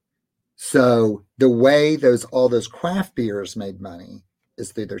 Wow. So the way all those craft beers made money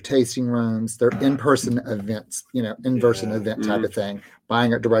is through their tasting rooms, their in-person events, in-person Yeah. event type of thing,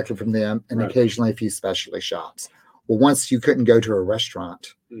 buying it directly from them, and Right. occasionally a few specialty shops. Well, once you couldn't go to a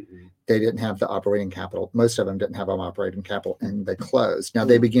restaurant, Mhm. they didn't have the operating capital. Most of them didn't have operating capital, and they closed. Now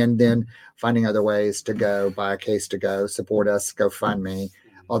they begin then finding other ways to go, buy a case to go, support us, go fund me,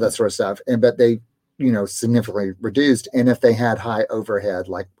 all that sort of stuff. But they, significantly reduced. And if they had high overhead,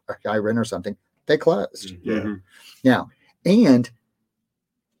 like a high rent or something, they closed. Mhm. Yeah. Mhm. Now, and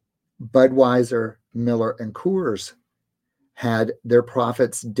Budweiser, Miller, and Coors had their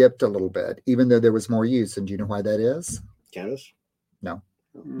profits dipped a little bit, even though there was more use. And do you know why that is? Cannabis?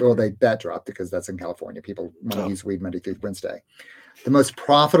 Well, that dropped because that's in California. People want to Oh. use weed Monday through Wednesday. The most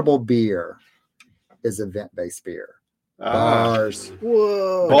profitable beer is event-based beer. Bars.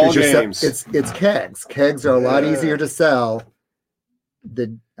 Whoa. Ball Because games. It's kegs. Kegs are a lot Yeah. easier to sell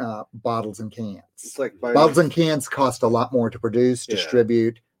the bottles and cans. It's like Bottles and cans cost a lot more to produce, Yeah.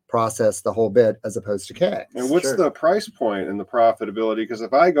 distribute, process the whole bit as opposed to kegs. And what's Sure. the price point and the profitability? Because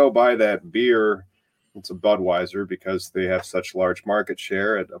if I go buy that beer, it's a Budweiser because they have such large market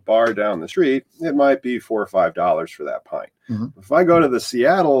share at a bar down the street, it might be $4 or $5 for that pint. Mhm. If I go to the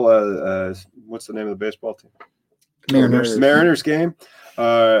Seattle, what's the name of the baseball team? Mariners game,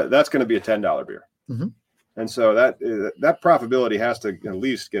 that's going to be a $10 beer. Mhm. And so that profitability has to at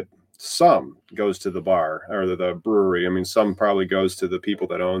least get some goes to the bar or the brewery. I mean, some probably goes to the people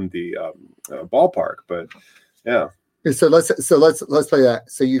that own the ballpark, but yeah. So let's play that.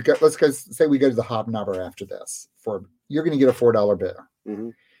 So let's go say we go to the Hobnobber after this. You're going to get a $4 beer,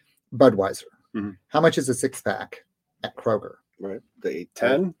 Mhm. Budweiser. Mhm. How much is a 6-pack at Kroger? right. The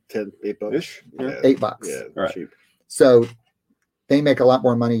 10? $8 Ish. Yeah. $8. Yeah, Right. cheap. So they make a lot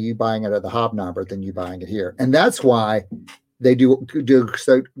more money you buying it at the Hobnobber than you buying it here, and that's why they do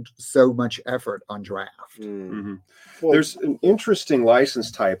so much effort on draft. Mhm. Well, There's an interesting license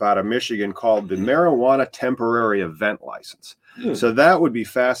type out of Michigan called the Marijuana Temporary Event License. Hmm. So that would be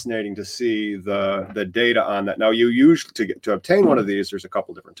fascinating to see the data on that. Now, you usually to obtain one of these, there's a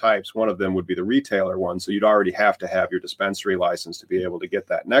couple different types. One of them would be the retailer one, so you'd already have to have your dispensary license to be able to get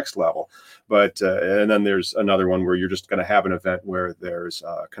that next level. But and then there's another one where you're just going to have an event where there's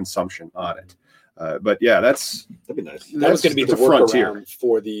consumption on it. But yeah, that'd be nice. That was going to be it's the a frontier. workaround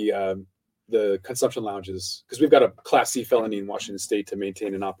for the consumption lounges, because we've got a Class C felony in Washington State to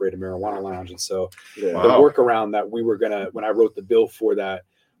maintain and operate a marijuana lounge. And so Yeah. Wow. the workaround that we were when I wrote the bill for that,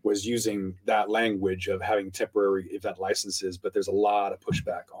 was using that language of having temporary event licenses. But there's a lot of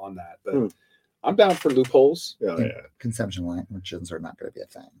pushback on that. But I'm down for loopholes. Yeah, yeah. Consumption licenses are not going to be a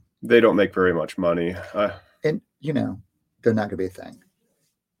thing, They don't make very much money. and they're not going to be a thing.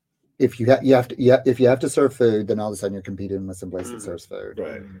 If you have to serve food, then all of a sudden you're competing with some place that serves food.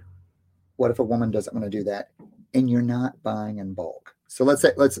 Right. What if a woman doesn't want to do that, and you're not buying in bulk? So let's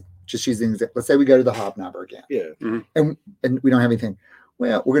just use an example. Let's say we go to the Hobnobber again, Yeah. and we don't have anything.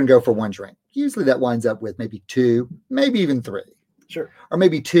 Well, we're going to go for one drink. Usually that winds up with maybe 2, maybe even 3, Sure. or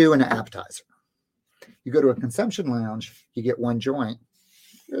maybe 2 and an appetizer. You go to a consumption lounge, you get one joint.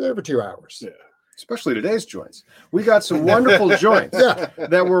 You're there for 2 hours. Yeah. Especially today's joints. We got some wonderful joints Yeah.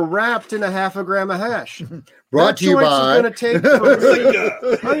 that were wrapped in a half a gram of hash. Brought to you by. Going to take. I'm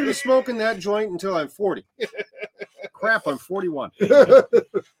going to be smoking that joint until I'm 40. Crap, I'm 41.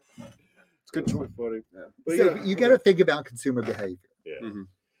 It's good joint. Funny. But So yeah, you got to think about consumer behavior. Yeah. Mhm.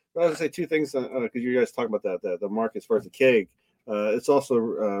 I was gonna say 2 things because you guys talk about that the market as far as the keg. It's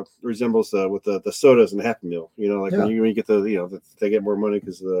also resembles with the sodas and the Happy Meal. Like when you get they get more money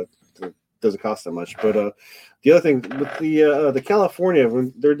because it doesn't cost that much. But the other thing with the California,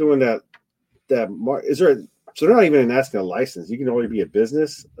 when they're doing that is there? So they're not even asking a license. You can only be a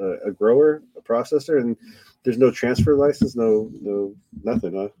business, a grower, a processor, and there's no transfer license, no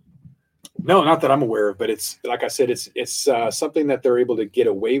nothing. Huh? No, not that I'm aware of, but it's like I said, it's something that they're able to get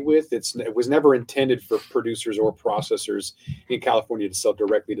away with. It was never intended for producers or processors in California to sell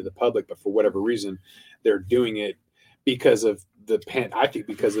directly to the public, but for whatever reason, they're doing it because of I think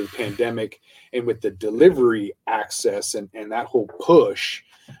because of the pandemic and with the delivery access and that whole push,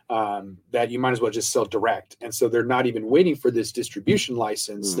 that you might as well just sell direct. And so they're not even waiting for this distribution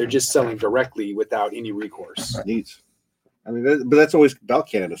license. They're just selling directly without any recourse. Neat. I mean, but that's always about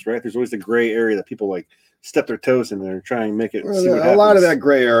cannabis, right? There's always the gray area that people like step their toes in there and try and make it. See what A lot of happens. that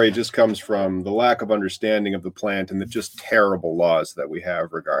gray area just comes from the lack of understanding of the plant and the just terrible laws that we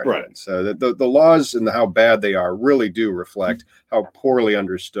have regarding Right. it. So the laws and how bad they are really do reflect how poorly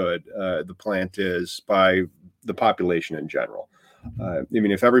understood the plant is by the population in general. I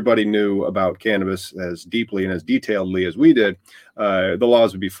mean, if everybody knew about cannabis as deeply and as detailedly as we did, the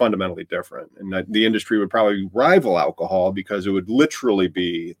laws would be fundamentally different. And that the industry would probably rival alcohol because it would literally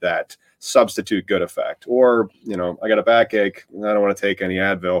be that substitute good effect. Or, I got a backache, and I don't want to take any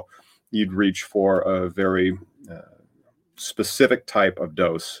Advil. You'd reach for a very specific type of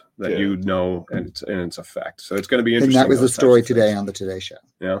dose that and its effect. So it's going to be And interesting. that was the those types story of today things. on the Today Show.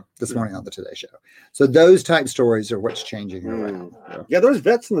 Yeah. This morning on the Today Show. So those type stories are what's changing around. Yeah, there was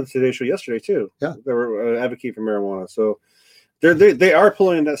vets in the Today Show yesterday too. Yeah. They were advocating for marijuana. So they are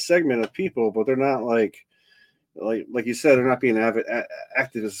pulling in that segment of people, but they're not like you said, they're not being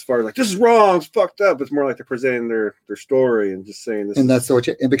active as far as like, this is wrong, it's fucked up. It's more like they're presenting their story and just saying this. And that's what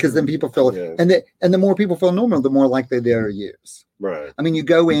and because then people feel Yeah. and the more people feel normal, the more likely they are to use. Right. I mean, you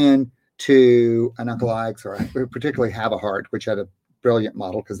go in to an Uncle Ike's or particularly Have a Heart, which had a brilliant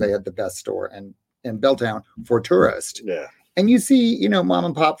model because they had the best store in Belltown for tourists. Yeah. And you see, mom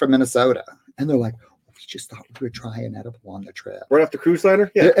and pop from Minnesota, and they're like, just thought we would try an edible on the trip. Right off the cruise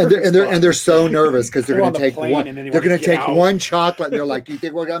liner. Yeah, And they're so nervous because they're They're going on to the take plane one. and then they They're wanna going to get take out. one chocolate. And they're like, "Do you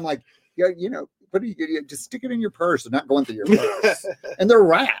think we're?" I'm like, "Yeah, what do you just stick it in your purse and not going through your purse?" And they're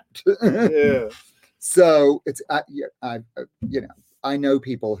wrapped. yeah. So it's I know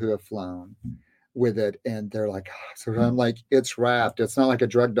people who have flown with it, and they're like, so I'm like, it's wrapped. It's not like a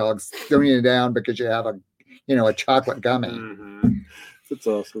drug dog throwing you down because you have a chocolate gummy. Mhm. That's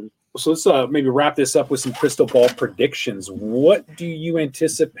awesome. So let's maybe wrap this up with some crystal ball predictions. What do you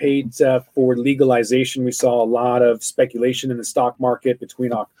anticipate for legalization? We saw a lot of speculation in the stock market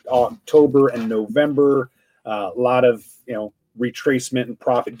between October and November. A lot of retracement and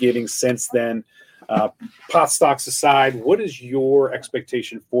profit giving since then. Pot stocks aside, what is your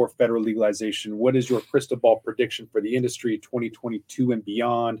expectation for federal legalization? What is your crystal ball prediction for the industry 2022 and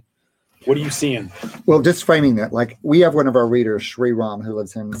beyond? What are you seeing? Well, just framing that, like we have one of our readers, Sri Ram, who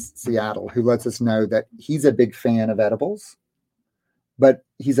lives in Seattle, who lets us know that he's a big fan of edibles, but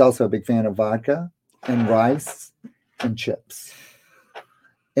he's also a big fan of vodka and rice and chips.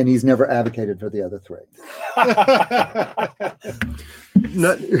 And he's never advocated for the other three.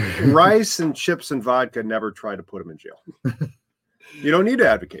 Rice and chips and vodka, never try to put him in jail. You don't need to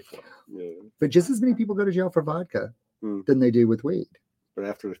advocate for him. Yeah. But just as many people go to jail for vodka Hmm. than they do with weed But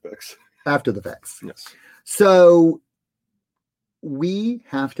after the effects. after the facts. Yes. So we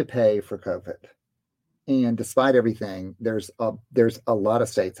have to pay for COVID. And despite everything, there's a lot of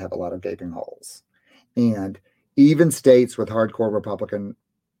states have a lot of gaping holes. And even states with hardcore Republican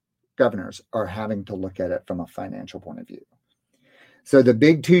governors are having to look at it from a financial point of view. So the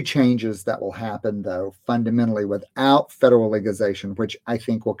big two changes that will happen, though, fundamentally without federal legalization, which I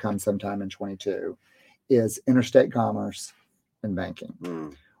think will come sometime in 22, is interstate commerce and banking.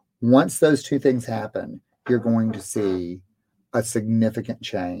 Mm. Once those two things happen, you're going to see a significant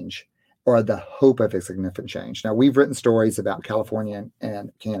change, or the hope of a significant change. Now, we've written stories about California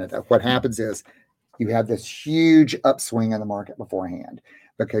and Canada. What happens is you have this huge upswing in the market beforehand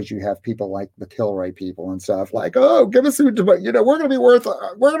because you have people like the Tilray people and stuff like, oh, give us, we're going to be worth,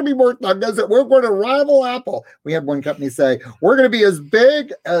 we're going to rival Apple. We had one company say, we're going to be as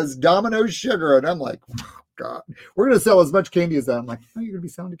big as Domino's Sugar. And I'm like, oh, God, we're going to sell as much candy as that. I'm like, oh, you're going to be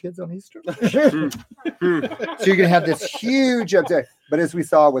selling to kids on Easter? So you're going to have this huge uptick. But as we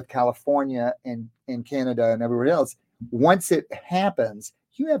saw with California and Canada and everywhere else, once it happens,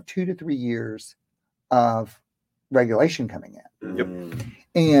 you have 2 to 3 years of regulation coming in. Yep.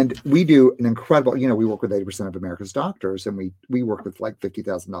 And we do an incredible, we work with 80% of America's doctors, and we work with like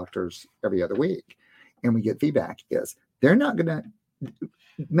 50,000 doctors every other week. And we get feedback is they're not going to,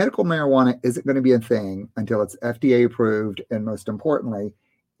 medical marijuana isn't going to be a thing until it's FDA approved. And most importantly,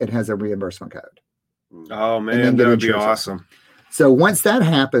 it has a reimbursement code. Oh, And man, then that get would be insurance. awesome. So once that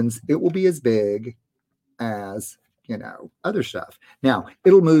happens, it will be as big as, other stuff. Now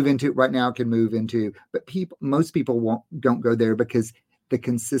it'll move into, right now it can move into, but most people don't go there because the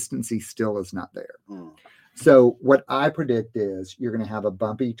consistency still is not there. Mm. So what I predict is you're going to have a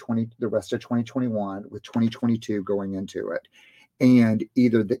bumpy the rest of 2021 with 2022 going into it. And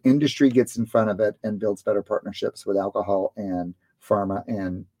either the industry gets in front of it and builds better partnerships with alcohol and pharma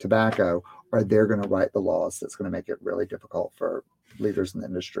and tobacco, or they're going to write the laws that's going to make it really difficult for leaders in the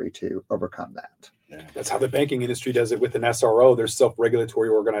industry to overcome that. Yeah, that's how the banking industry does it with an SRO. Their self-regulatory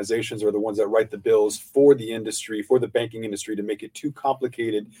organizations are the ones that write the bills for the industry, for the banking industry, to make it too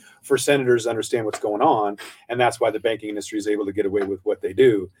complicated for senators to understand what's going on. And that's why the banking industry is able to get away with what they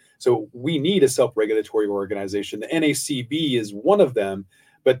do. So we need a self-regulatory organization. The NACB is one of them,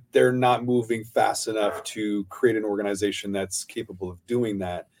 but they're not moving fast enough to create an organization that's capable of doing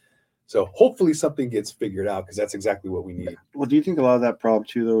that. So hopefully something gets figured out, because that's exactly what we need. Well, do you think a lot of that problem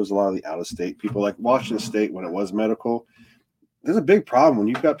too, though, is a lot of the out-of-state people, like Washington State when it was medical? There's a big problem when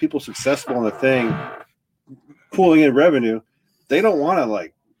you've got people successful in the thing, pulling in revenue. They don't want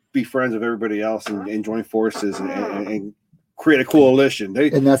to be friends with everybody else and join forces and create a coalition.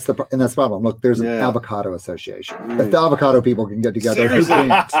 And that's the problem. Look, there's an avocado association. If the avocado people can get together,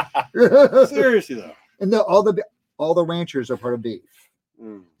 Seriously though, and all the ranchers are part of beef.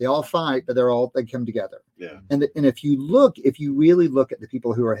 They all fight, but they come together. Yeah. And if you really look at the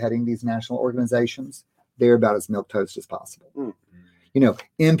people who are heading these national organizations, they're about as milquetoast as possible.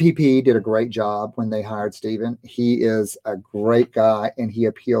 MPP did a great job when they hired Stephen. He is a great guy, and he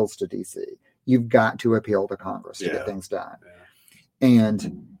appeals to DC. You've got to appeal to Congress to get things done. Yeah.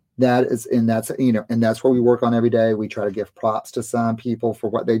 And that's what we work on every day. We try to give props to some people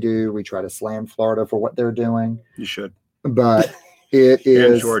for what they do. We try to slam Florida for what they're doing. You should. But it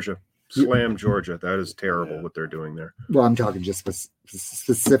is. And Georgia. Slam Georgia. That is terrible what they're doing there. Well, I'm talking just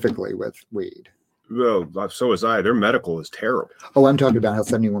specifically with weed. Well, so was I. Their medical is terrible. Oh, I'm talking about how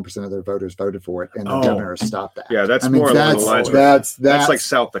 71% of their voters voted for it, and the governor stopped that. Yeah, that's I mean, more along the lines. That's like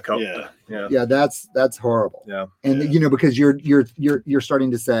South Dakota. Yeah, that's horrible. Yeah, and you know, because you're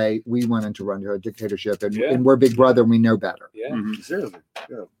starting to say we went into run to a dictatorship, and we're Big Brother, and we know better. Yeah, Seriously.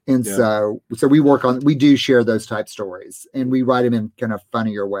 Yeah. And so we do share those type stories, and we write them in kind of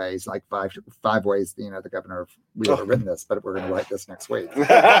funnier ways, like five ways. You know, the governor. We haven't written this, but we're going to write this next week.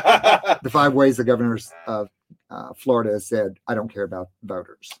 The 5 ways the governors of Florida has said, "I don't care about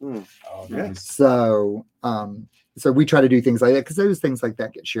voters." Oh, nice. So we try to do things like that because those things like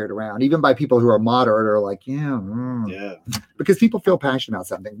that get shared around, even by people who are moderate or like, because people feel passionate about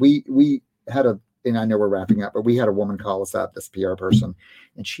something. We had and I know we're wrapping up, but we had a woman call us up, this PR person,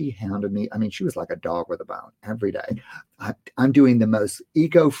 and she hounded me. I mean, she was like a dog with a bone every day. I'm doing the most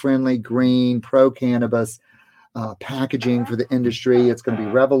eco-friendly, green, pro-cannabis packaging for the industry. It's going to be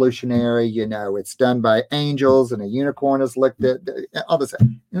revolutionary. You know, it's done by angels and a unicorn has licked it. All this.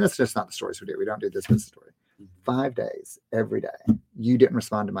 And that's just not the stories we do. We don't do this business story. 5 days, every day. You didn't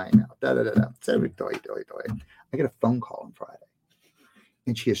respond to my email. So I get a phone call on Friday.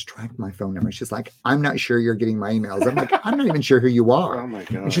 And she has tracked my phone number. She's like, I'm not sure you're getting my emails. I'm like, I'm not even sure who you are. Oh my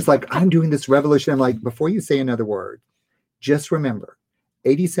God. And she's like, I'm doing this revolution. I'm like, before you say another word, just remember,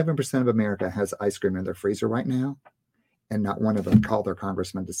 87% of America has ice cream in their freezer right now. And not one of them called their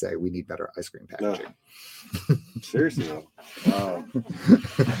congressman to say, we need better ice cream packaging. No. Seriously, though. Wow.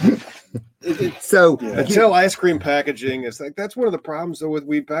 So until ice cream packaging is like, that's one of the problems though with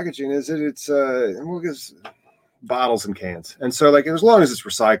weed packaging is that it's because bottles and cans. And so like, as long as it's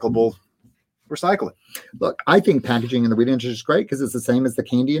recyclable, recycle it. Look, I think packaging in the weed industry is great because it's the same as the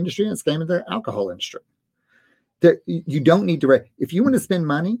candy industry and it's the same as the alcohol industry. That you don't need to, if you want to spend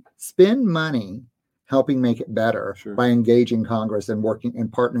money helping make it better by engaging Congress and working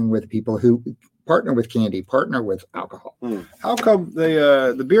and partnering with people who partner with candy, partner with alcohol. How come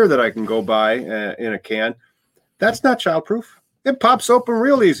the beer that I can go buy in a can, that's not childproof? It pops open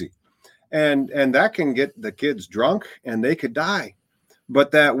real easy. And that can get the kids drunk and they could die. But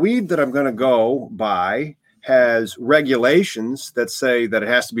that weed that I'm going to go buy has regulations that say that it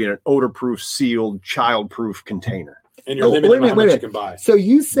has to be in an odor-proof, sealed, child-proof container. And you're limited on how much you can buy. So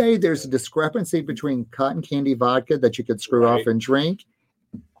you say there's a discrepancy between cotton candy vodka that you could screw off and drink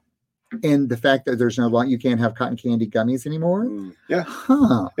and the fact that there's no law, you can't have cotton candy gummies anymore? Yeah.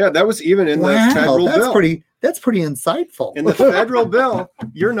 Huh. Yeah, that was even in the federal bill. That's pretty insightful. In the federal bill,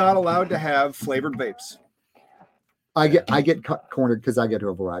 you're not allowed to have flavored vapes. I get cornered because I get to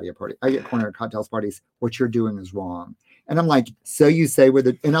a variety of parties. I get cornered at cocktails parties. What you're doing is wrong. And I'm like, so you say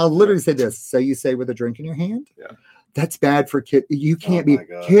and I'll literally say this, so you say with a drink in your hand? Yeah. That's bad for kids. You can't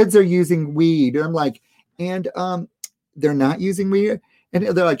kids are using weed. And I'm like, and they're not using weed. And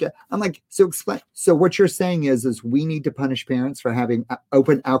they're like, I'm like, so explain. So what you're saying is we need to punish parents for having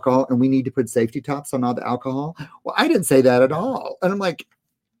open alcohol and we need to put safety tops on all the alcohol. Well, I didn't say that at all. And I'm like,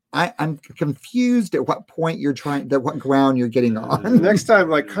 I'm confused at what point what ground you're getting on. Next time,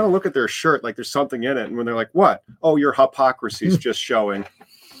 like kind of look at their shirt, like there's something in it. And when they're like, what? Oh, your hypocrisy is just showing.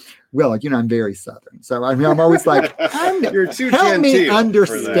 Well, I'm very Southern. So I'm always like, you're too help me genteel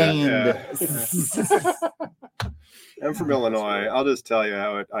understand this. I'm from Illinois. I'll just tell you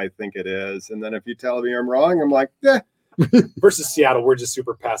how I think it is. And then if you tell me I'm wrong, I'm like, Versus Seattle, we're just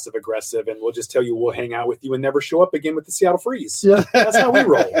super passive aggressive, and we'll just tell you we'll hang out with you and never show up again with the Seattle Freeze. Yeah. That's how we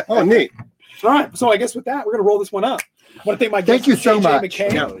roll. Oh, neat. All right. So I guess with that, we're going to roll this one up. I want to thank my guest, thank you so JJ much.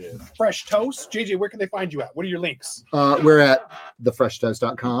 McKay, Fresh Toast. JJ, where can they find you at? What are your links? We're at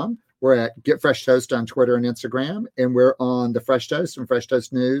thefreshtoast.com. We're at Get Fresh Toast on Twitter and Instagram, and we're on the Fresh Toast and Fresh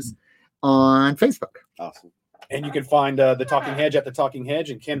Toast News on Facebook. Awesome. And you can find the Talking Hedge at the Talking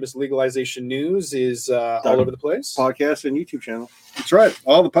Hedge, and Cannabis Legalization News is all over the place. Podcast and YouTube channel. That's right.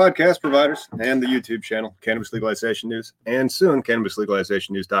 All the podcast providers and the YouTube channel, Cannabis Legalization News, and soon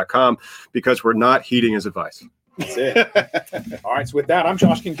CannabisLegalizationNews.com, because we're not heeding his advice. That's it. All right. So with that, I'm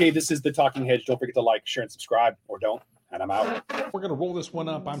Josh Kincaid. This is the Talking Hedge. Don't forget to like, share, and subscribe, or don't. And I'm out. We're going to roll this one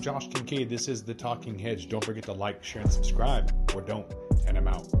up. I'm Josh Kincaid. This is the Talking Hedge. Don't forget to like, share, and subscribe, or don't. And I'm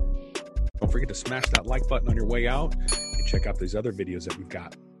out. Don't forget to smash that like button on your way out and check out these other videos that we've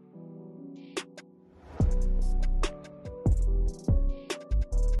got.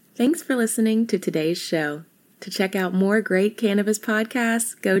 Thanks for listening to today's show. To check out more great cannabis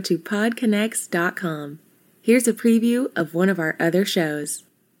podcasts, go to podconnects.com. Here's a preview of one of our other shows.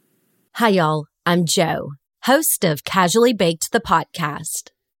 Hi, y'all. I'm Jo, host of Casually Baked, the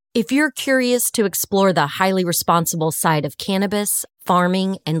podcast. If you're curious to explore the highly responsible side of cannabis,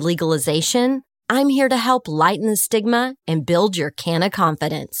 farming, and legalization, I'm here to help lighten the stigma and build your canna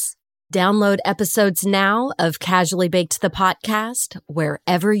confidence. Download episodes now of Casually Baked the podcast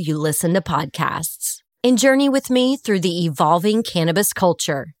wherever you listen to podcasts. And journey with me through the evolving cannabis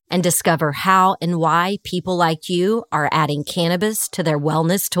culture and discover how and why people like you are adding cannabis to their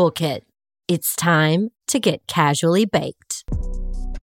wellness toolkit. It's time to get casually baked.